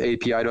sent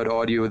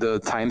API.audio the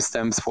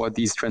timestamps for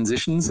these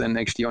transitions, and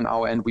actually on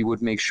our end we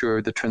would make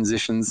sure the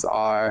transitions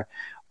are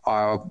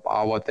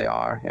what they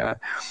are. Yeah.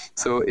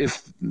 So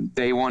if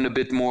they want a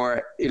bit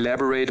more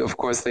elaborate, of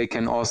course they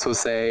can also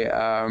say,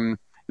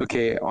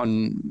 okay,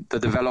 on the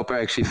developer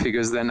actually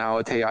figures then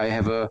out, hey, I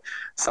have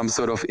some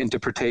sort of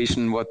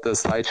interpretation what the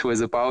slideshow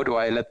is about,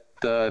 or I let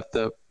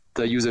the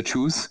user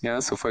choose. Yeah.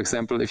 So for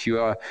example, if you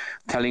are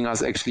telling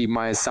us actually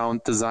my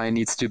sound design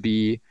needs to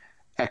be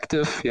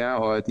active, yeah,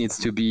 or it needs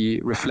to be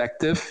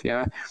reflective,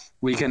 yeah,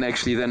 we can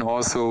actually then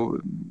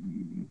also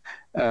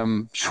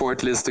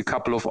shortlist a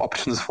couple of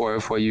options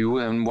for you,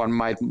 and one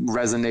might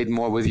resonate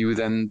more with you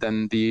than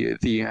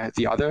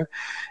the other,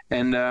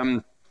 and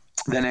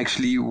then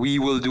actually we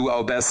will do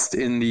our best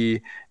in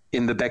the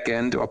back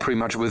end, or pretty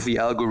much with the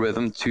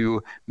algorithm,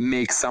 to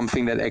make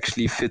something that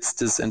actually fits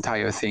this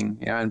entire thing.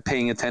 Yeah, and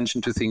paying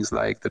attention to things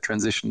like the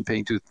transition,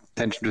 paying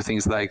attention to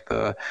things like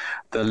the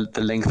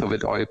length of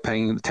it, or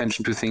paying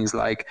attention to things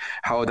like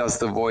how does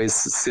the voice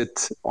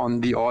sit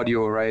on the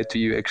audio, right? Do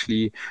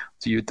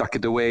you duck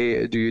it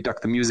away? Do you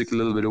duck the music a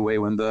little bit away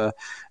when the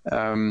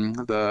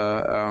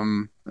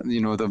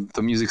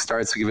music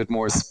starts to give it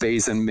more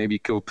space and maybe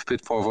go a bit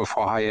for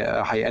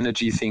high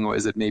energy thing, or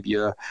is it maybe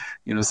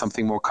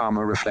something more calm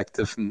or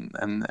reflective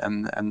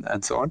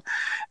and so on.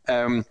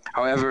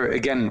 However,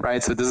 again,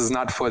 right, so this is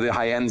not for the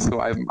high end. So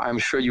I'm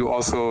sure you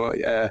also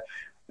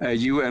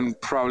you, and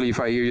probably if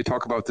I hear you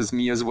talk about this,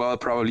 me as well,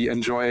 probably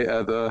enjoy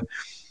the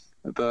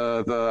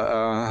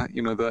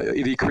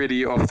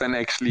nitty-gritty of then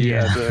actually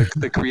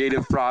the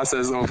creative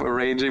process of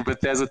arranging.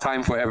 But there's a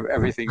time for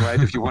everything, right?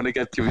 If you want to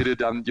get your video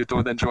done, you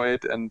don't enjoy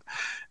it, and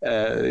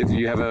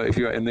if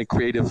you're in a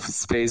creative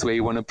space where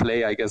you want to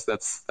play, I guess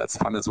that's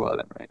fun as well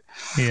then, right?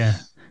 Yeah,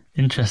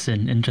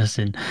 interesting.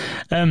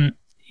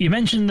 You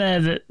mentioned there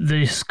that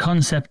this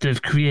concept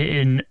of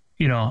creating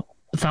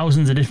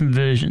thousands of different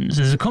versions.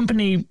 There's a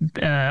company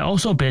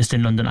also based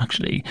in London,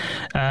 actually.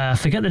 I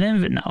forget the name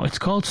of it now. It's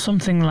called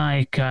something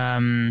like,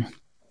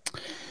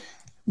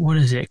 what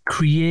is it?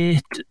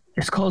 Create.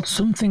 It's called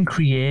something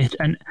Create,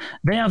 and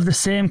they have the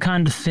same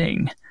kind of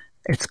thing.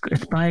 It's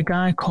by a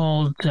guy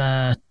called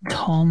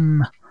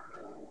Tom.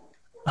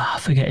 I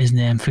forget his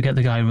name. Forget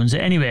the guy who runs it.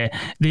 Anyway,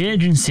 the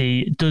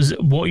agency does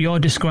what you're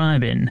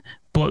describing,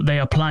 but they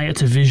apply it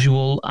to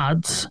visual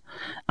ads.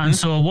 And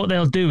so what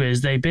they'll do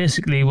is they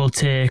basically will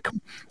take,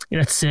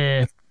 let's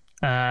say,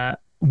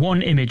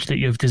 one image that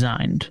you've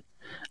designed,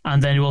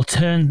 and then we'll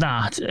turn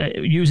that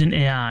using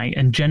AI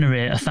and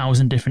generate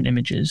 1,000 different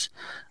images.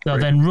 They'll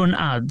then run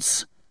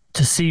ads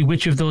to see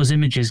which of those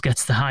images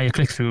gets the higher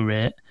click-through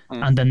rate,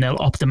 and then they'll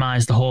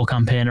optimize the whole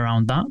campaign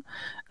around that,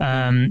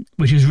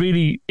 which is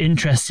really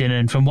interesting.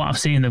 And from what I've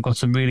seen, they've got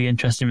some really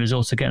interesting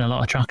results. They're getting a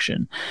lot of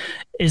traction.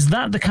 Is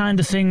that the kind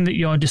of thing that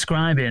you're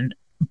describing,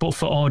 but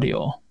for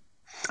audio?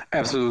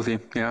 Absolutely.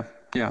 Yeah.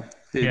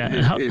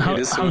 How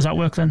does that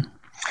work then?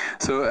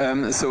 So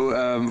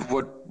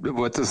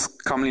what is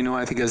commonly known,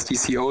 I think, as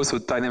DCO, so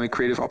dynamic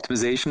creative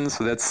optimization.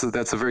 So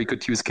that's a very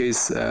good use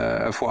case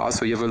for us.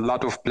 So you have a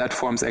lot of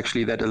platforms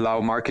actually that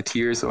allow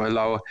marketeers or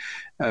allow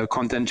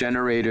content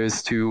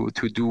generators to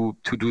do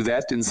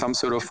that in some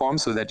sort of form,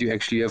 so that you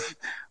actually have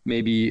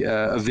maybe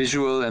a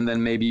visual, and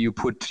then maybe you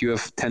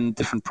have 10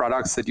 different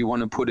products that you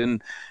want to put in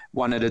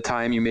one at a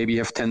time. You maybe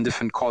have 10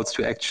 different calls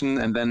to action,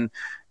 and then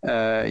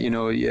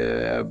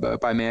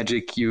by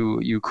magic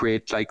you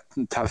create like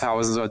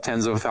thousands or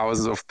tens of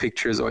thousands of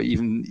pictures, or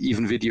even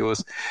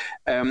videos.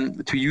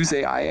 To use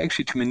AI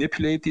actually to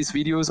manipulate these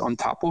videos on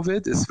top of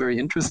it is very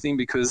interesting,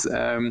 because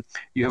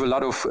you have a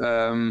lot of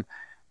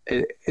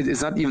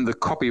it's not even the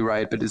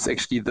copyright, but it's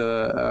actually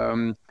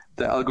the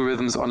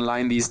algorithms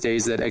online these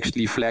days that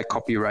actually flag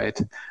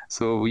copyright.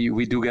 So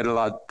we do get a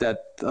lot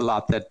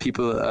that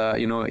people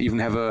even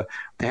have a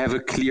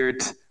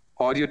cleared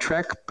audio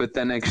track, but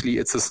then actually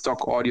it's a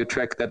stock audio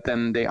track that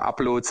then they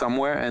upload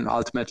somewhere, and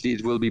ultimately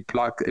it will be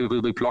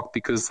blocked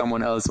because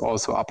someone else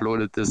also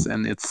uploaded this,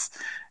 and it's,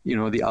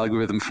 the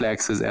algorithm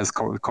flags it as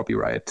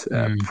copyright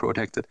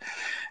protected.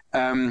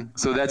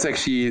 So that's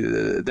actually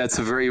that's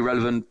a very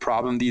relevant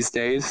problem these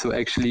days. So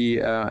actually,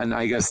 and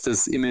I guess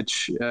this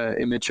image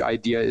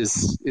idea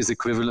is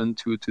equivalent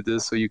to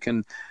this. So you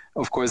can,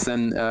 of course,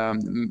 then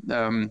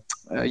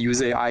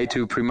use AI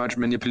to pretty much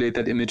manipulate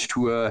that image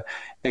to a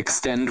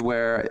extent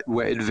where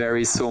it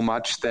varies so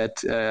much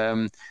that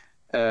no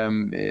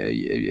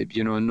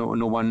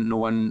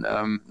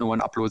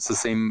one uploads the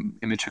same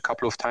image a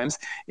couple of times.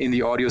 In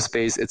the audio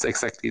space, it's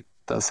exactly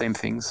the same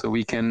thing. So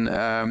we can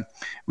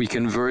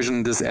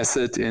version this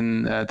asset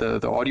in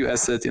the audio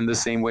asset in the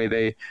same way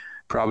they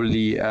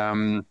probably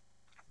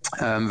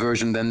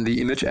version then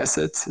the image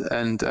asset,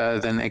 and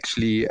then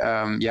actually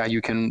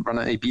you can run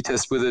an A/B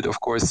test with it, of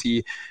course,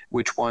 see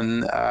which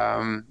one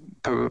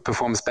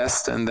performs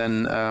best, and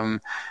then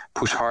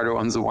push harder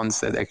on the ones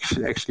that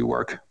actually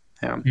work.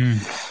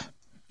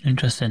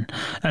 Interesting.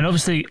 And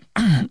obviously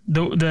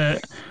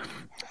the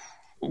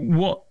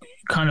what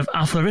kind of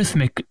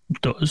Algorithmic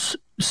does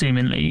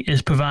seemingly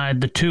is provide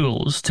the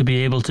tools to be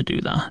able to do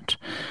that.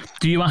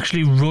 Do you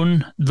actually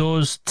run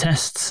those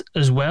tests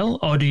as well,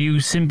 or do you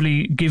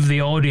simply give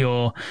the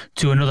audio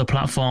to another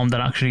platform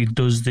that actually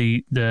does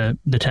the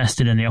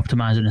testing and the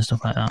optimizing and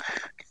stuff like that?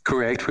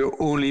 Correct. We're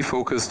only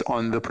focused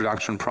on the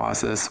production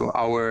process. So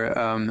our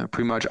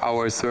pretty much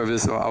our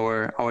service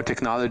or our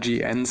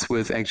technology ends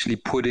with actually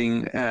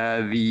putting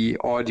the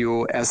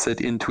audio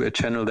asset into a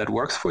channel that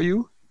works for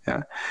you.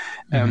 Yeah.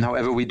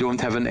 However, we don't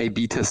have an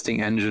A/B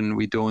testing engine.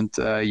 We don't,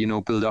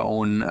 build our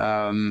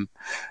own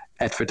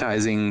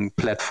advertising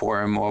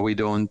platform, or we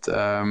don't,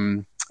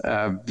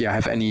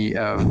 have any,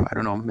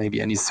 maybe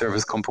any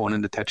service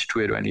component attached to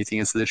it or anything.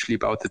 It's literally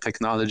about the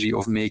technology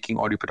of making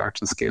audio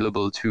production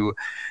scalable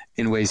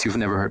in ways you've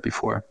never heard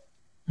before.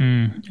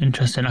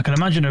 Interesting. I can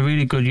imagine a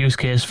really good use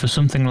case for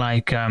something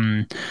like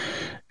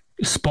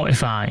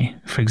Spotify,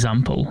 for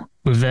example,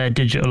 with their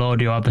digital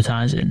audio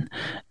advertising,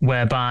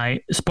 whereby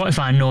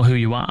Spotify know who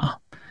you are.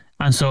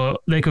 And so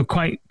they could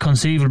quite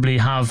conceivably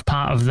have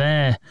part of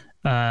their,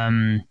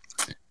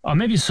 or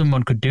maybe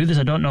someone could do this.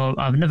 I don't know.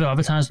 I've never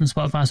advertised on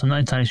Spotify, so I'm not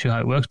entirely sure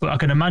how it works, but I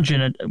can imagine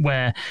it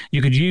where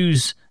you could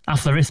use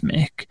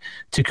Algorithmic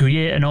to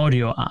create an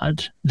audio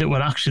ad that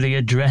will actually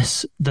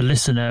address the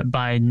listener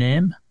by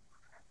name.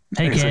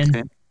 Hey, exactly.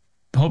 Kane.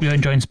 Hope you're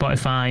enjoying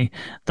Spotify.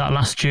 That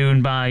last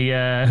tune by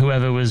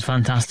whoever was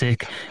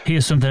fantastic.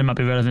 Here's something that might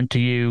be relevant to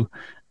you,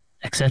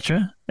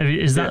 etc.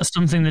 Is that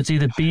something that's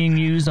either being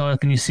used, or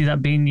can you see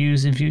that being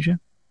used in future?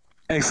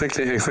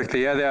 Exactly.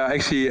 Yeah, there are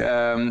actually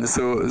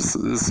so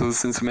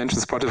since you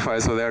mentioned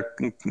Spotify, so there are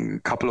a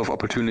couple of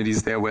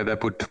opportunities there where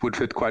that would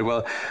fit quite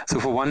well. So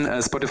for one,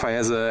 Spotify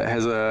has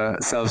a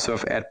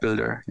self-serve ad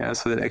builder. Yeah,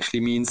 so that actually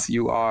means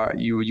you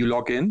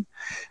log in.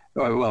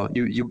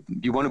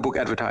 You want to book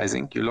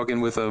advertising. You log in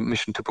with a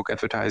mission to book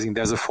advertising.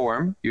 There's a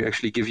form. You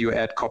actually give your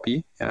ad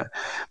copy,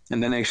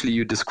 and then actually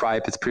you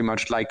describe. It's pretty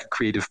much like a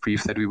creative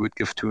brief that we would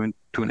give to an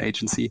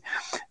agency.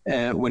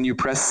 When you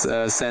press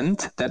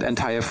send, that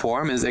entire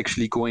form is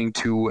actually going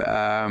into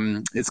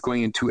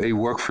a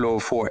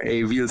workflow for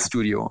a real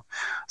studio.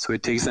 So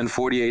it takes then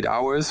 48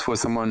 hours for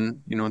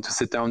someone to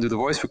sit down, do the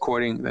voice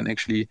recording, then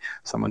actually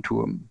someone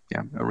to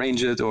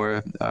arrange it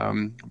or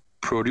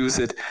produce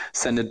it,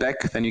 send it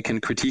back, then you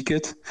can critique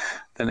it.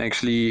 Then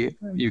actually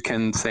you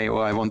can say,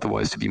 I want the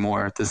voice to be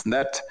more this and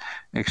that.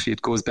 Actually,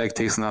 it goes back,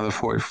 takes another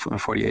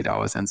 48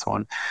 hours and so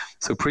on.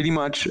 So pretty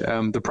much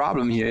the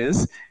problem here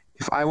is,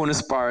 if I want to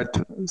start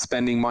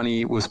spending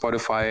money with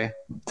Spotify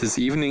this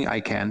evening, I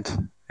can't.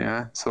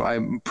 Yeah, so I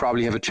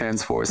probably have a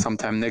chance for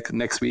sometime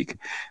next week.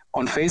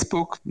 On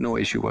Facebook, no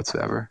issue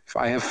whatsoever. If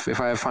I have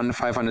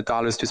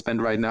 $500 to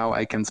spend right now,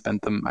 I can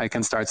spend them. I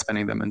can start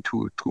spending them in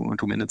two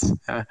minutes.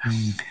 Yeah.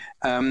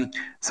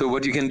 So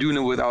what you can do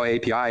now with our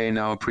API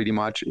now pretty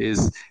much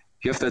is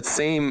you have that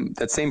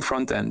same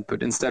front end,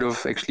 but instead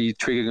of actually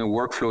triggering a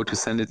workflow to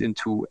send it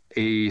into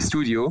a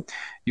studio,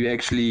 you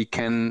actually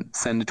can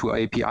send it to our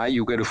API.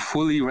 You get a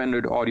fully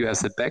rendered audio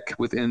asset back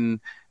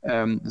within.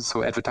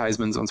 So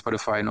advertisements on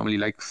Spotify normally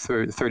like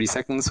 30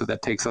 seconds. So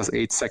that takes us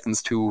 8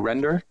 seconds to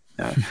render.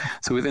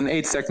 So within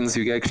 8 seconds,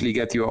 you actually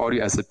get your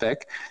audio asset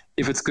back.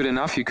 If it's good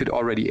enough, you could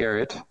already air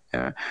it.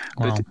 Wow.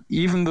 But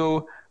even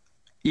though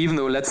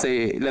let's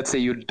say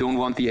you don't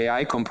want the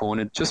AI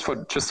component, just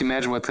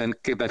imagine what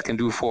that can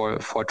do for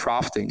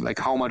drafting, like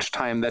how much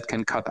time that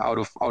can cut out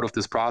of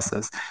this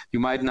process.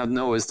 You might not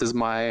know, is this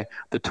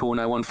the tone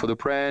I want for the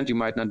brand? You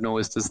might not know,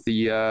 is this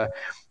the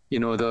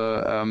do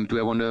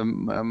I want a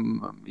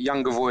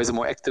younger voice, a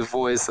more active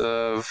voice,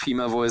 a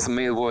female voice, a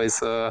male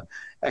voice,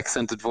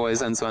 accented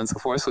voice, and so on and so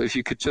forth. So if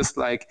you could just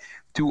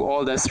do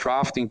all this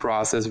drafting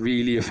process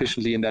really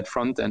efficiently in that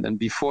front end, and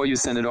before you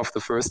send it off the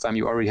first time,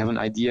 you already have an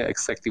idea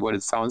exactly what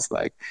it sounds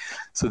like.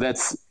 So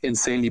that's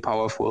insanely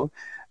powerful.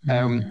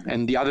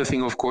 And the other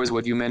thing, of course,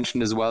 what you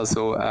mentioned as well.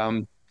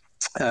 So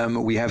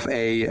we have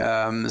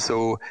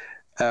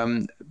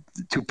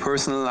to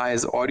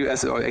personalize audio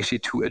assets, or actually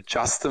to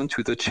adjust them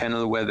to the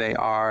channel where they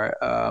are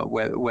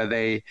where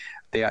they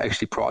are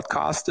actually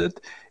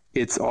broadcasted,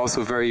 it's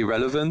also very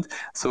relevant.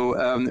 So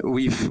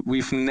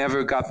we've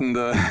never gotten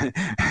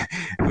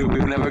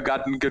we've never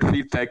gotten good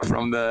feedback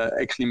from the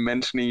actually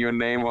mentioning your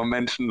name or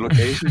mention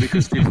location,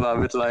 because people are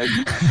a bit like,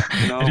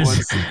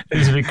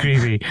 it's a bit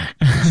creepy.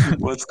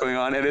 What's going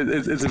on? And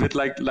it's a bit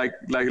like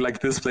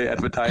display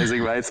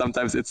advertising, right?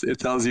 Sometimes it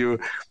tells you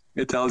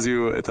I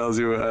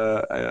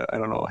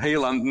don't know, hey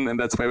London, and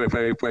that's where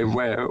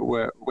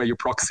your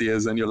proxy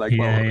is, and you're like,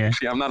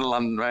 actually I'm not in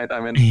London, right?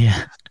 I'm in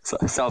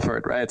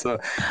Salford, right? So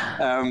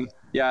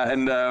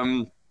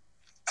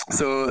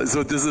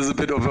so this is a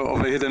bit of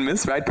a hit and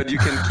miss, right? But you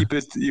can keep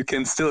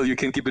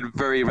it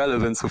very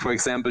relevant. So for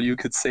example, you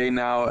could say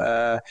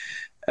now,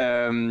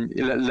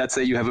 let's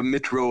say you have a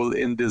mid-roll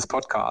in this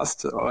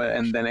podcast,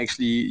 and then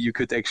actually you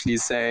could actually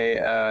say,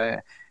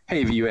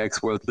 hey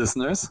VUX World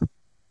listeners,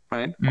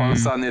 right? All of a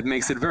sudden it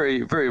makes it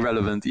very, very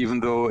relevant, even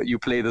though you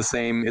play the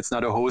same. It's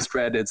not a host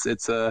read. It's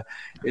an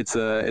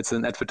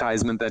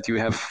advertisement that you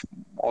have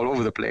all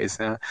over the place.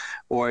 Yeah?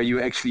 Or you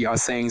actually are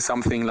saying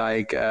something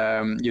like,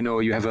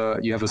 you have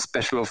a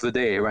special of the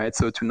day, right?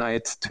 So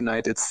tonight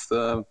it's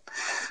the,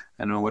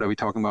 I don't know, what are we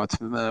talking about?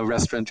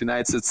 Restaurant.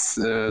 Tonight it's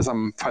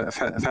some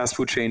fast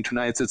food chain.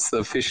 Tonight it's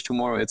the fish.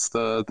 Tomorrow it's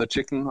the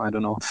chicken. I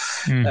don't know.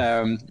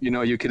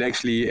 You could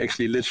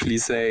actually literally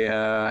say,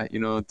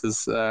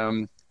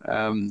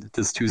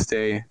 this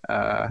Tuesday,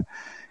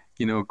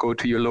 go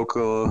to your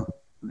local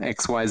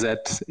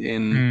XYZ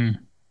in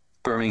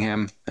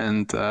Birmingham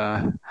and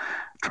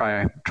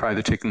try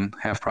the chicken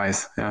half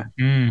price,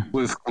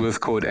 with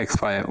code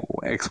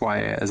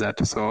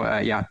XYZ.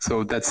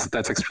 So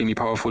that's extremely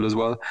powerful as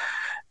well.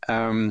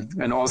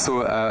 And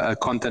also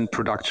content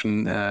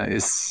production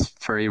is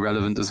very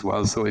relevant as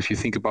well. So if you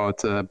think about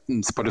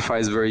Spotify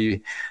is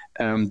very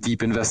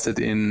deep invested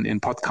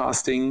in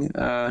podcasting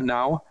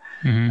now.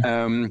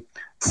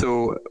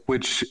 So,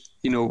 which,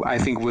 I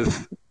think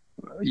with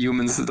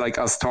humans like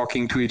us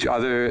talking to each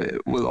other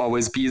will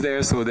always be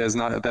there. So there's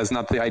not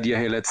the idea,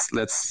 hey,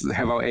 let's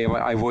have our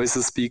AI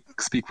voices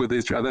speak with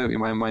each other. In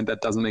my mind,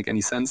 that doesn't make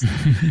any sense.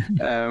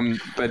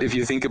 But if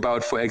you think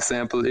about, for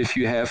example, if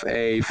you have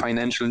a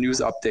financial news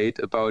update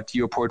about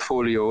your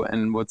portfolio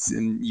and what's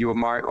in your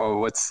market, or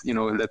what's,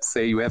 let's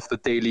say you have the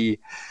daily,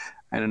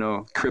 I don't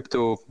know,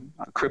 crypto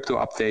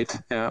update,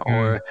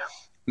 or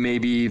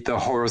maybe the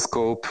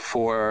horoscope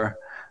for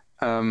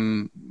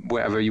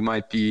wherever you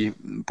might be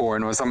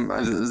born, or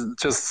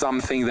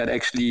something that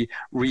actually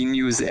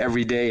renews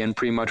every day and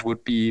pretty much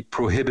would be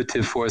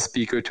prohibitive for a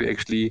speaker to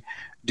actually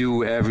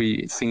do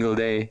every single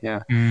day.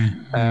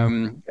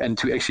 And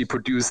to actually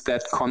produce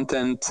that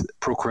content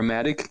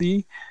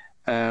programmatically,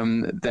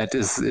 that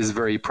is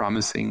very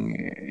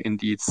promising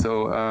indeed.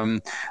 So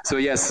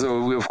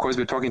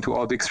we're talking to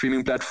all big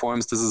streaming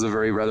platforms. This is a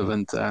very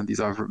relevant, these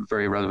are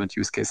very relevant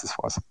use cases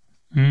for us.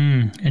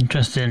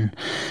 Interesting.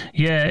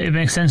 Yeah, it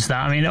makes sense that.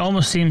 I mean, it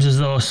almost seems as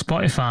though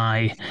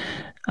Spotify,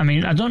 I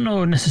mean, I don't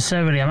know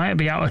necessarily, I might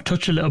be out of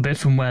touch a little bit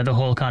from where the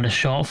whole kind of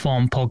short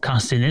form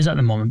podcasting is at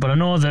the moment, but I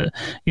know that,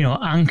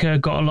 Anchor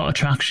got a lot of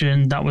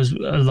traction. That was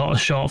a lot of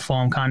short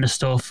form kind of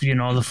stuff.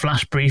 The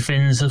flash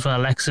briefings for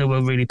Alexa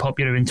were really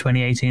popular in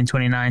 2018,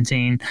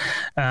 2019.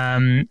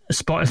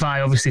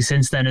 Spotify, obviously,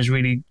 since then has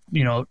really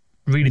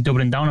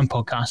doubling down on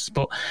podcasts.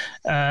 But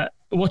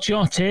what's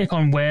your take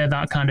on where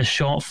that kind of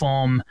short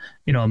form,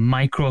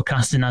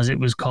 microcasting, as it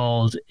was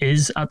called,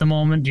 is at the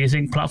moment? Do you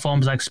think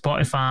platforms like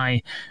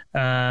Spotify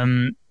are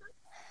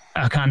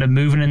kind of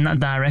moving in that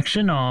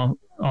direction, or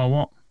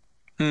what?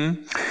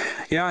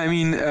 Yeah, I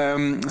mean,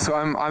 so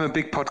I'm a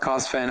big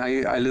podcast fan.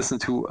 I listen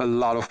to a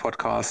lot of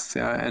podcasts,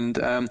 and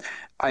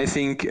I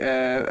think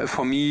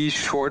for me,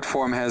 short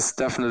form has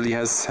definitely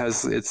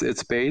has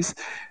its base.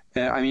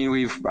 I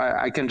mean,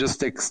 I can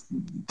just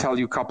tell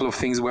you a couple of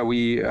things where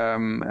we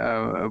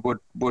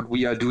what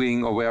we are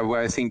doing, or where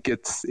I think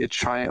it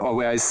shines, or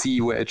where I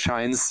see where it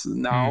shines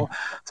now.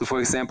 So, for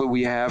example,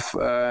 we have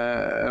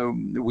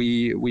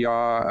we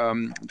are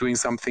doing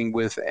something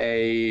with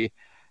a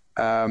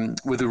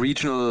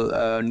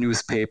regional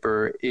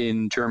newspaper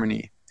in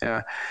Germany.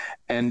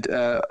 And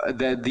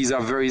that these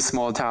are very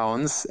small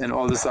towns, and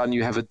all of a sudden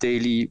you have a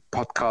daily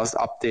podcast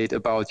update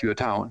about your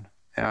town.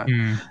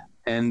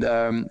 And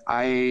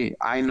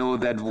I know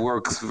that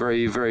works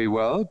very, very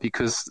well,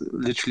 because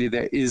literally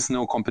there is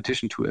no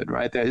competition to it,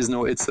 right? There is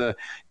no. It's an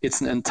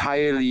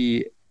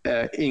entirely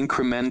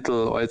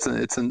incremental, or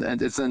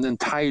it's an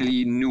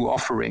entirely new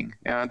offering.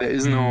 There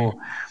is no.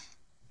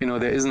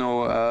 There is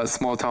no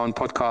small town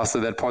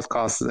podcaster that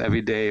podcasts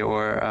every day,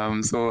 or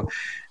so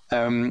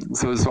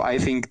I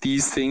think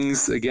these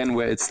things, again,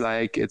 where it's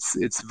like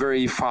it's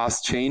very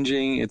fast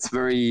changing. It's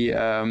very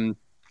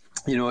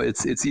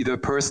it's either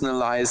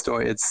personalized,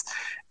 or it's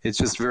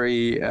just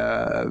very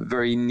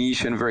very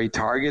niche and very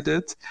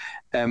targeted.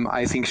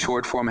 I think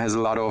short form has a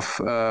lot of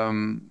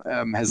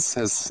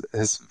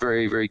has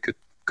very, very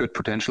good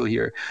potential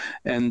here,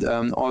 and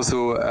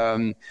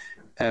also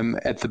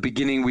At the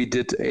beginning, we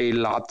did a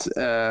lot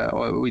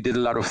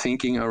of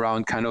thinking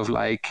around kind of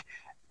like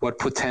what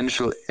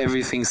potential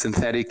everything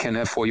synthetic can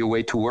have for your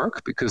way to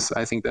work, because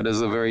I think that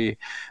is a very,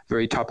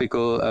 very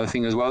topical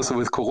thing as well. So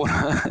with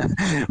Corona,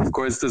 of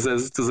course, this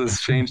has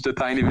changed a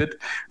tiny bit.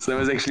 So that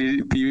was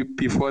actually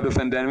before the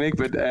pandemic,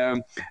 but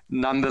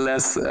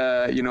nonetheless,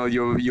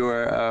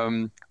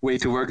 your way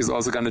to work is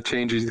also going to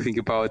change as you think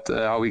about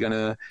how we're going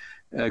to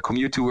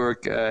commute to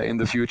work in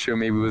the future,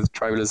 maybe with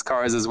driverless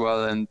cars as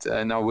well, and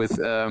now with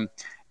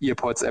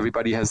earpods,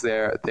 everybody has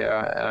their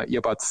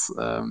earbuds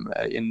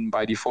in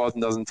by default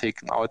and doesn't take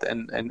them out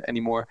and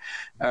anymore.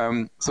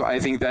 So I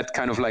think that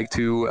kind of like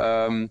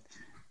to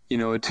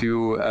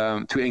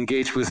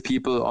engage with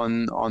people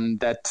on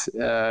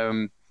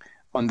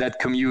that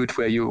commute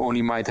where you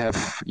only might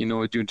have,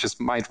 you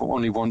just might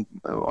only want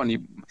an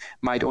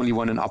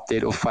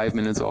update of 5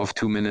 minutes or of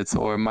 2 minutes,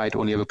 or might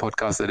only have a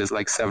podcast that is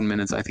like 7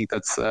 minutes. I think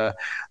that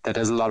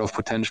has a lot of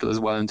potential as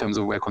well in terms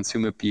of where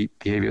consumer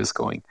behavior is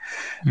going.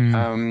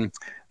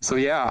 So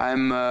yeah,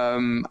 I'm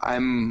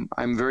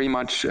very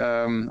much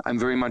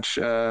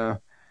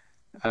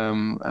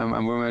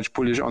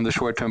bullish on the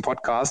short-term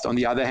podcast. On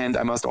the other hand,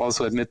 I must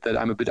also admit that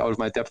I'm a bit out of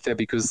my depth there,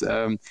 because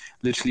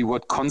literally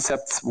what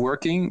concepts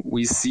working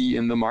we see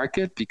in the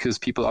market, because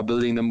people are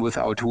building them with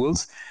our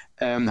tools.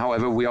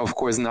 However, we are of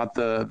course not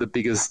the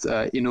biggest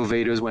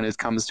innovators when it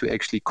comes to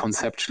actually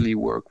conceptually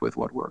work with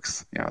what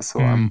works. Yeah, so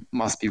I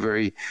must be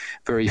very,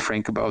 very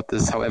frank about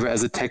this. However,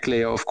 as a tech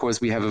layer, of course,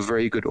 we have a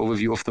very good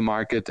overview of the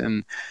market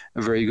and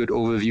a very good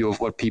overview of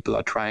what people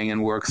are trying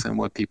and works and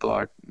what people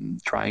are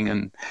trying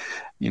and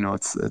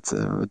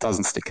it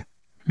doesn't stick.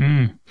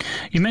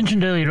 You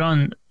mentioned earlier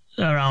on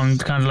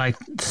around kind of like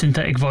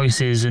synthetic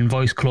voices and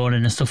voice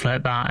cloning and stuff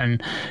like that,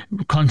 and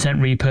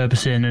content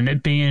repurposing, and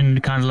it being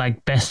kind of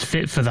like best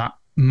fit for that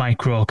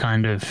micro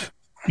kind of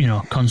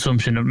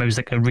consumption, or maybe it's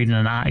like reading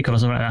an article or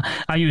something like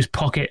that. I use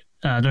Pocket.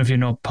 I don't know if you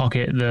know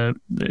Pocket,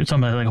 it's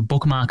something like a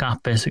bookmark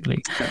app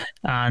basically,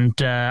 and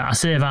I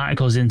save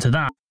articles into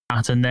that,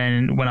 and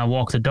then when I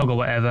walk the dog or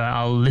whatever,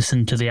 I'll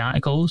listen to the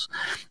articles,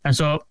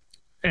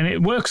 and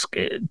it works.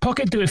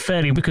 Pocket do it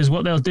fairly, because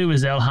what they'll do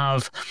is they'll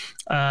have,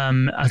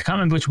 I can't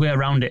remember which way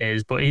around it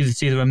is, but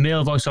it's either a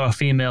male voice or a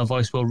female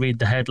voice will read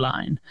the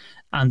headline,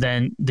 and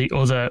then the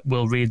other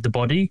will read the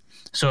body.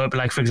 So it'd be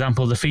like, for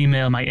example, the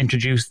female might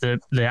introduce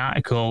the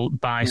article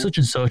by such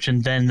and such,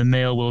 and then the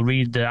male will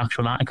read the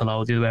actual article,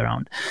 or the other way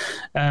around.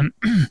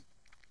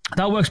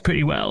 That works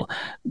pretty well.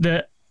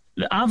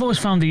 I've always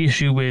found the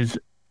issue with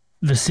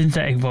the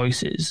synthetic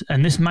voices,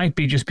 and this might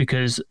be just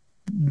because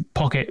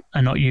Pocket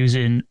are not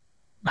using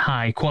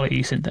high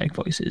quality synthetic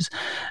voices,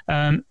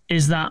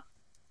 is that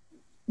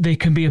they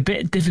can be a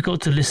bit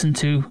difficult to listen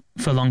to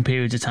for long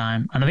periods of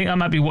time. And I think that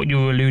might be what you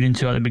were alluding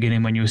to at the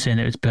beginning when you were saying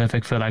it was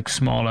perfect for like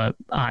smaller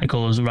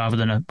articles rather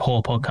than a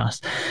whole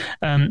podcast,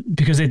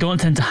 because they don't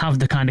tend to have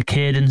the kind of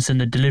cadence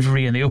and the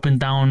delivery and the up and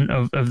down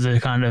of the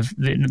kind of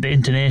the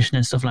intonation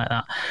and stuff like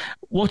that.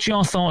 What's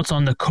your thoughts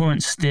on the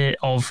current state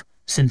of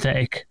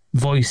synthetic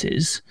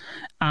voices,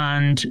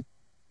 and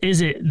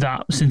is it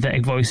that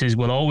synthetic voices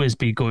will always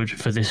be good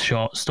for this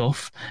short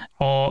stuff?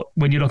 Or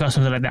when you look at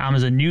something like the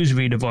Amazon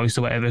newsreader voice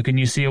or whatever, can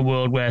you see a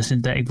world where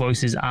synthetic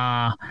voices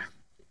are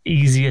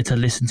easier to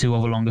listen to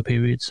over longer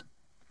periods?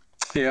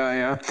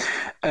 Yeah.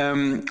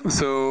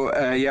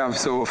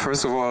 So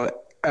first of all,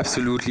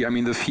 absolutely. I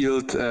mean, the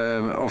field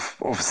of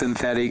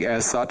synthetic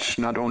as such,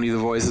 not only the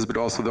voices, but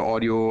also the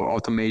audio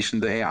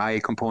automation, the AI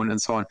component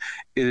and so on,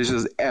 it is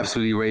just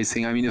absolutely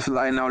racing. I mean, if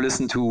I now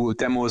listen to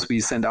demos we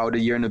sent out a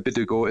year and a bit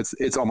ago,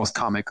 it's almost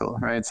comical,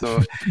 right?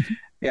 So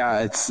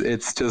yeah,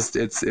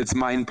 it's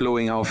mind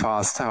blowing how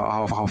fast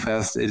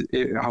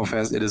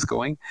it is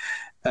going.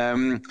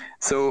 One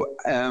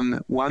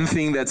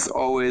thing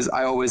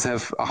I always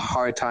have a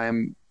hard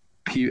time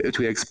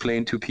to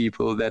explain to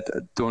people that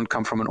don't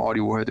come from an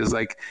audio world is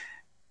like,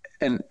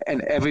 and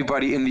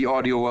everybody in the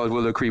audio world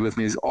will agree with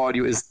me, is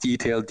audio is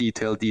detail,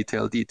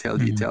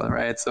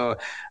 right? So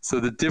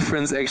the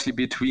difference actually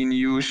between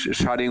you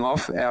shutting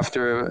off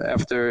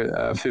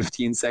after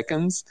 15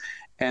 seconds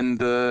and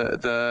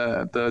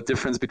the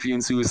difference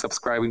between you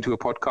subscribing to a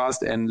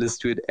podcast and listen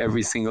to it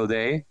every single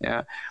day,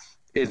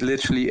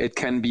 it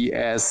can be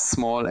as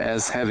small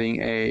as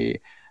having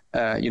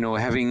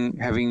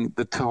having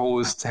the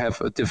host have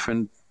a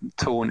different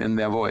tone in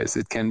their voice.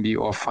 It can be,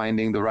 or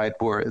finding the right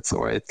words,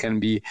 or it can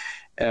be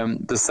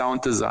the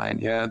sound design,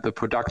 the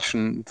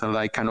production,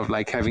 kind of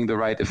having the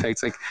right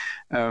effects. Like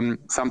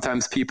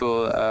sometimes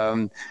people,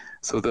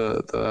 some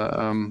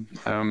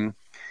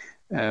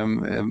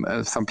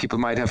people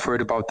might have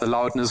heard about the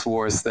loudness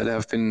wars that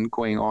have been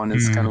going on.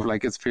 It's kind of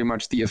like, it's pretty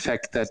much the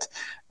effect that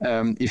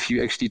if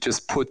you actually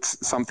just put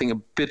something a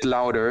bit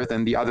louder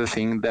than the other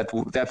thing,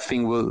 that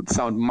thing will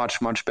sound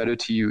much, much better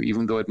to you,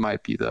 even though it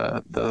might be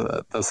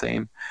the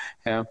same.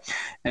 Yeah.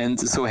 And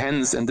so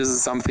hence, and this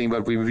is something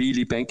that we're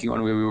really banking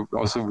on, where we're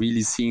also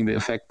really seeing the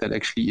effect that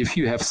actually, if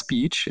you have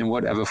speech in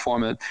whatever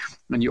format,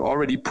 and you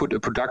already put a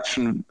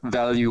production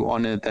value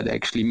on it that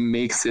actually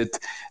makes it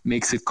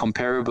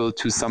comparable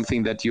to something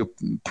something that your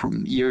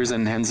ears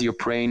and hence your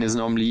brain is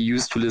normally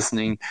used to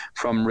listening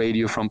from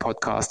radio, from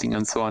podcasting,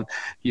 and so on,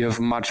 you have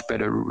much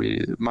better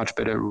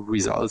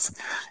results.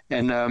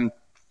 And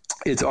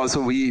it's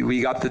also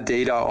we got the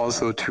data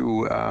also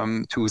to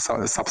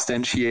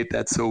substantiate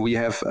that. So we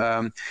have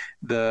what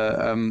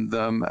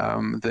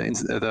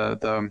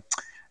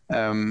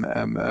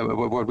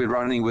we're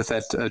running with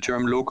that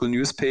German local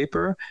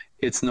newspaper.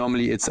 It's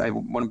normally I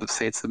want to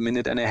say it's a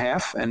minute and a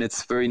half, and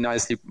it's very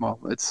nicely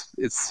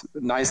it's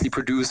nicely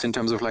produced in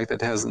terms of like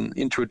that has an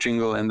intro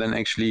jingle, and then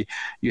actually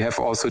you have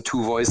also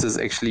two voices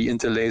actually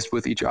interlaced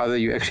with each other.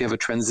 You actually have a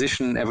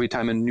transition every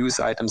time a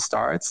news item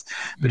starts,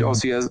 but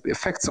also you have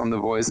effects on the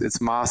voice. It's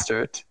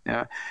mastered,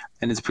 yeah,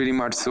 and it's pretty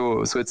much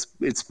so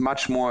it's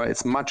much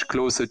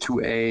closer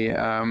to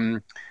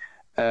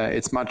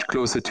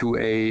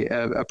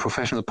a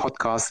professional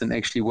podcast than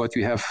actually what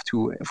you have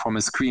from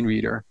a screen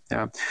reader.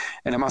 Yeah,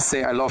 and I must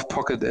say I love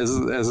Pocket as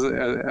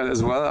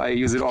well. I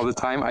use it all the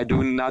time. I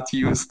do not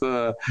use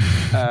the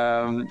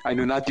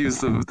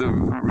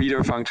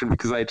reader function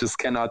because I just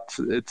cannot.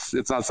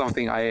 It's not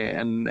something I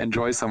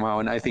enjoy somehow.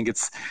 And I think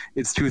it's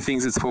two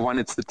things. It's for one,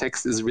 it's the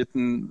text is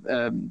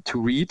written to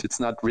read.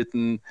 It's not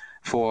written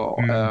for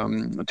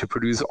to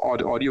produce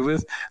audio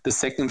with. The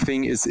second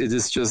thing is it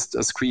is just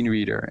a screen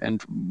reader,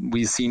 and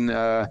we've seen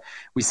a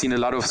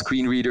lot of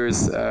screen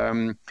readers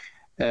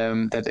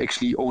that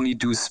actually only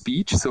do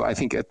speech. So I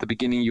think at the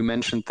beginning you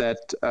mentioned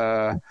that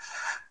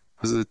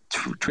was it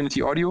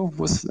Trinity Audio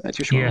was at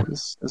your show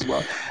as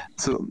well.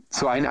 So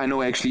I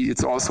know actually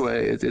it's also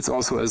a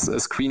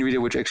screen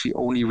reader which actually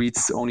only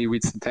reads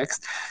the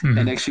text,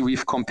 and actually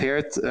we've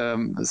compared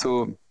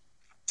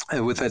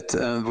with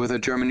a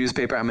German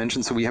newspaper I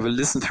mentioned. So we have a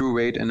listen through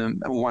rate and a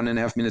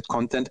 1.5 minute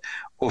content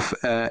of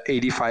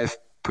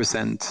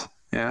 85%.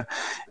 Yeah,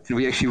 and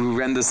we actually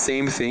ran the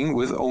same thing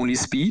with only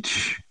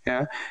speech.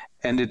 Yeah,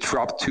 and it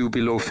dropped to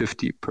below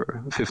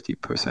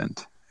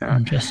 50%. Yeah,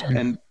 interesting.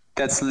 And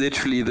that's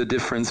literally the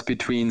difference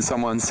between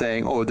someone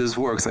saying, "Oh, this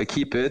works, I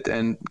keep it,"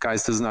 and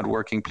 "Guys, this is not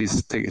working.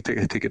 Please take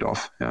it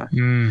off." Yeah.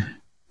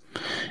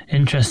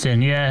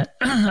 Interesting. Yeah,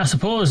 I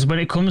suppose when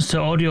it comes to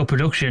audio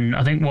production,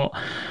 I think what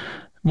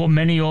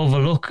many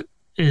overlook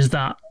is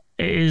that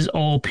it is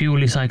all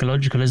purely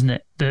psychological, isn't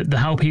it? The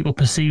how people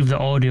perceive the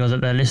audio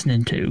that they're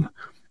listening to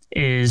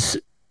is,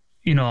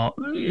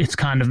 it's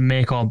kind of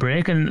make or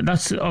break. And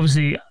that's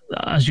obviously,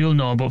 as you'll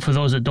know, but for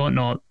those that don't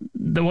know,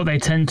 what they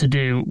tend to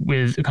do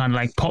with kind of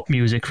like pop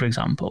music, for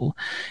example,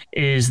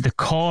 is the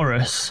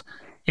chorus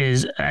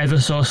is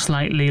ever so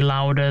slightly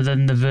louder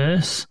than the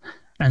verse.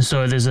 And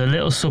so there's a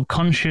little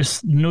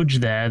subconscious nudge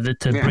there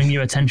to bring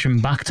your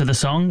attention back to the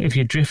song if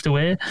you drift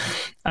away.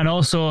 And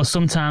also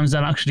sometimes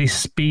they'll actually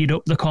speed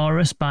up the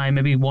chorus by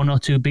maybe 1 or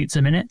 2 beats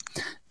a minute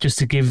just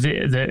to give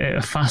the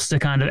a faster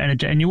kind of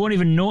energy. And you won't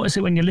even notice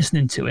it when you're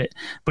listening to it,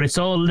 but it's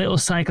all little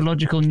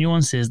psychological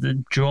nuances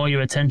that draw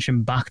your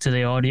attention back to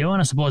the audio.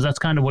 And I suppose that's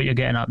kind of what you're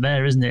getting at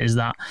there, isn't it? Is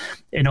that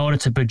in order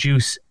to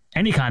produce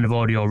any kind of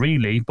audio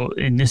really, but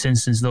in this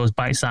instance, those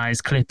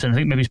bite-sized clips, and I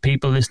think maybe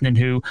people listening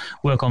who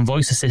work on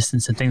voice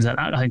assistants and things like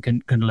that, I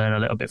think can learn a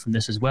little bit from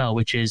this as well,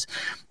 which is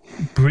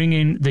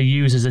bringing the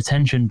user's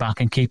attention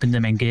back and keeping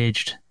them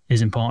engaged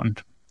is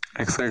important.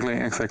 Exactly.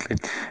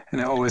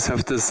 And I always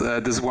have this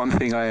one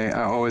thing I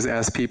always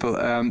ask people.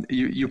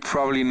 You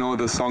probably know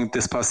the song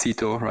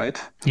Despacito,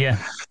 right?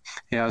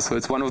 Yeah, so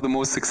it's one of the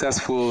most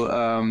successful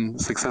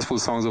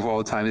songs of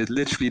all time. It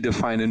literally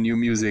defined a new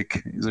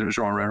music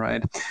genre,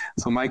 right?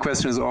 So my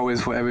question is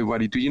always for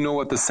everybody: do you know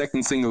what the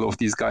second single of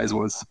these guys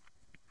was?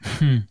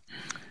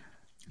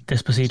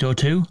 Despacito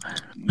 2?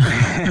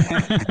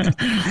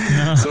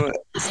 No.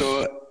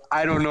 So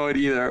I don't know it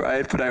either,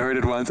 right? But I heard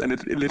it once, and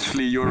it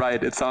literally, you're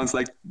right. It sounds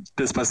like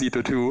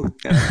Despacito 2.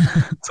 Yeah.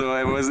 So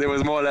it was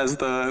more or less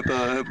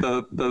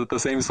the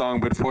same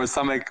song, but for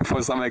some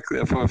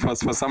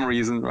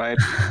reason, right?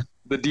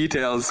 The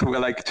details were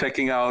like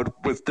checking out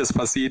with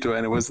Despacito,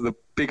 and it was the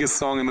biggest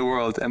song in the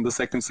world, and the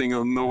second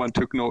single, no one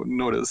took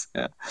notice.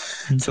 Yeah.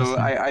 So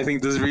I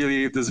think this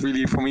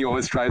really for me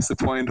always drives the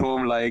point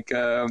home. Like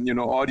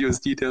audio is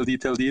detail,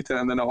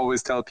 and then I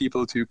always tell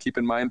people to keep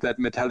in mind that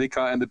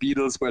Metallica and the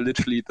Beatles were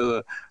literally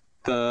the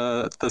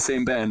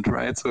same band,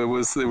 right? So it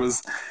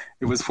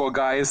was 4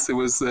 guys. It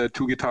was 2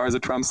 guitars, a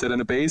drum set,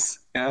 and a bass.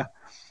 Yeah.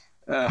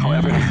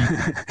 However,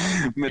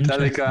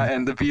 Metallica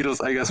and the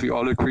Beatles, I guess we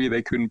all agree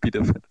they couldn't be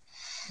different.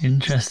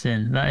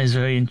 Interesting. That is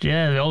very.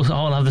 Yeah, they also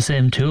all have the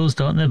same tools,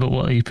 don't they? But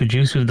what you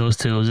produce with those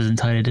tools is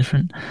entirely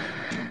different.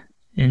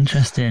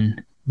 Interesting.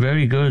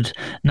 Very good.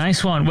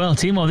 Nice one. Well,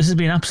 Timo, this has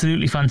been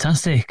absolutely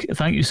fantastic.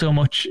 Thank you so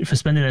much for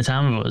spending the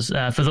time with us.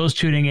 For those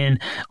tuning in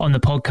on the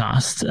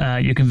podcast,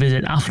 you can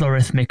visit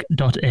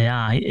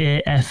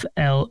aflorhythmic.ai,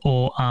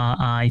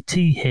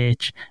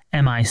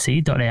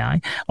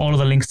 AFLORITHMIC.ai. All of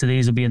the links to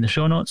these will be in the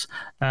show notes.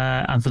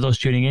 And for those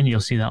tuning in,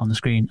 you'll see that on the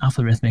screen,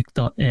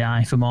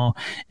 aflorhythmic.ai for more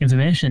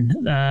information.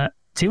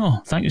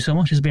 Timo, thank you so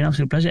much. It's been an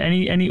absolute pleasure.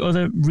 Any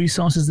other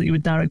resources that you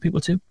would direct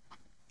people to?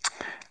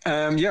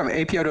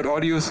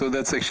 API.audio. So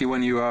that's actually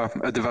when you are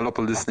a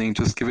developer listening,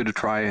 just give it a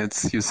try.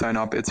 You sign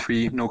up, it's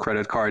free, no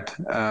credit card.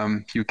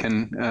 You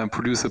can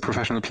produce a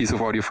professional piece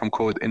of audio from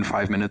code in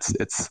 5 minutes.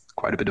 It's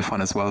quite a bit of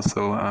fun as well.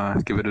 So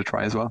give it a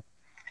try as well.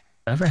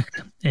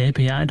 Perfect.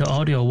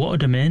 API.audio. What a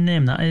domain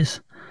name that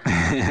is.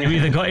 You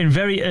either got in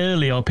very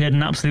early or paid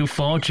an absolute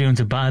fortune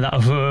to buy that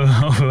of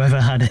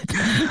whoever had it.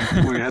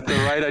 We had the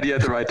right idea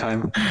at the right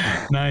time.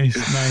 Nice.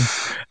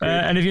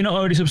 And if you're not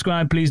already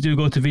subscribed, please do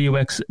go to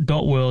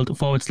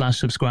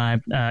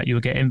vux.world/subscribe. You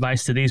will get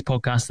invites to these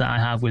podcasts that I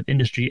have with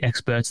industry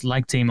experts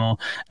like Timo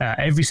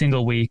every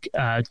single week.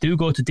 Do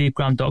go to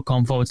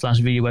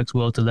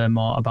deepgram.com/VUXworld to learn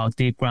more about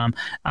Deepgram,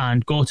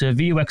 and go to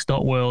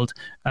vux.world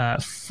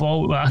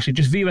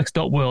just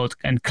vux.world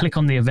and click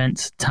on the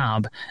events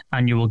tab,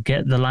 and you will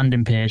get the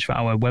landing page for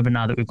our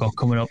webinar that we've got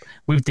coming up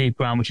with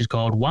Deepgram, which is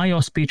called Why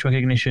Your Speech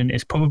Recognition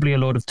is Probably a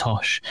Load of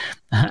Tosh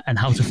and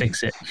How to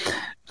Fix It.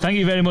 Thank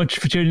you very much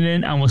for tuning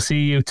in, and we'll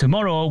see you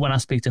tomorrow when I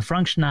speak to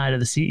Frank Schneider,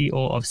 the CEO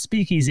of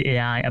Speakeasy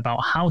AI,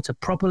 about how to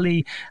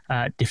properly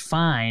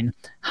define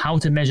how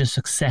to measure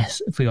success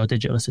for your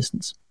digital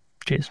assistants.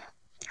 Cheers.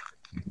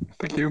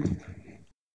 Thank you.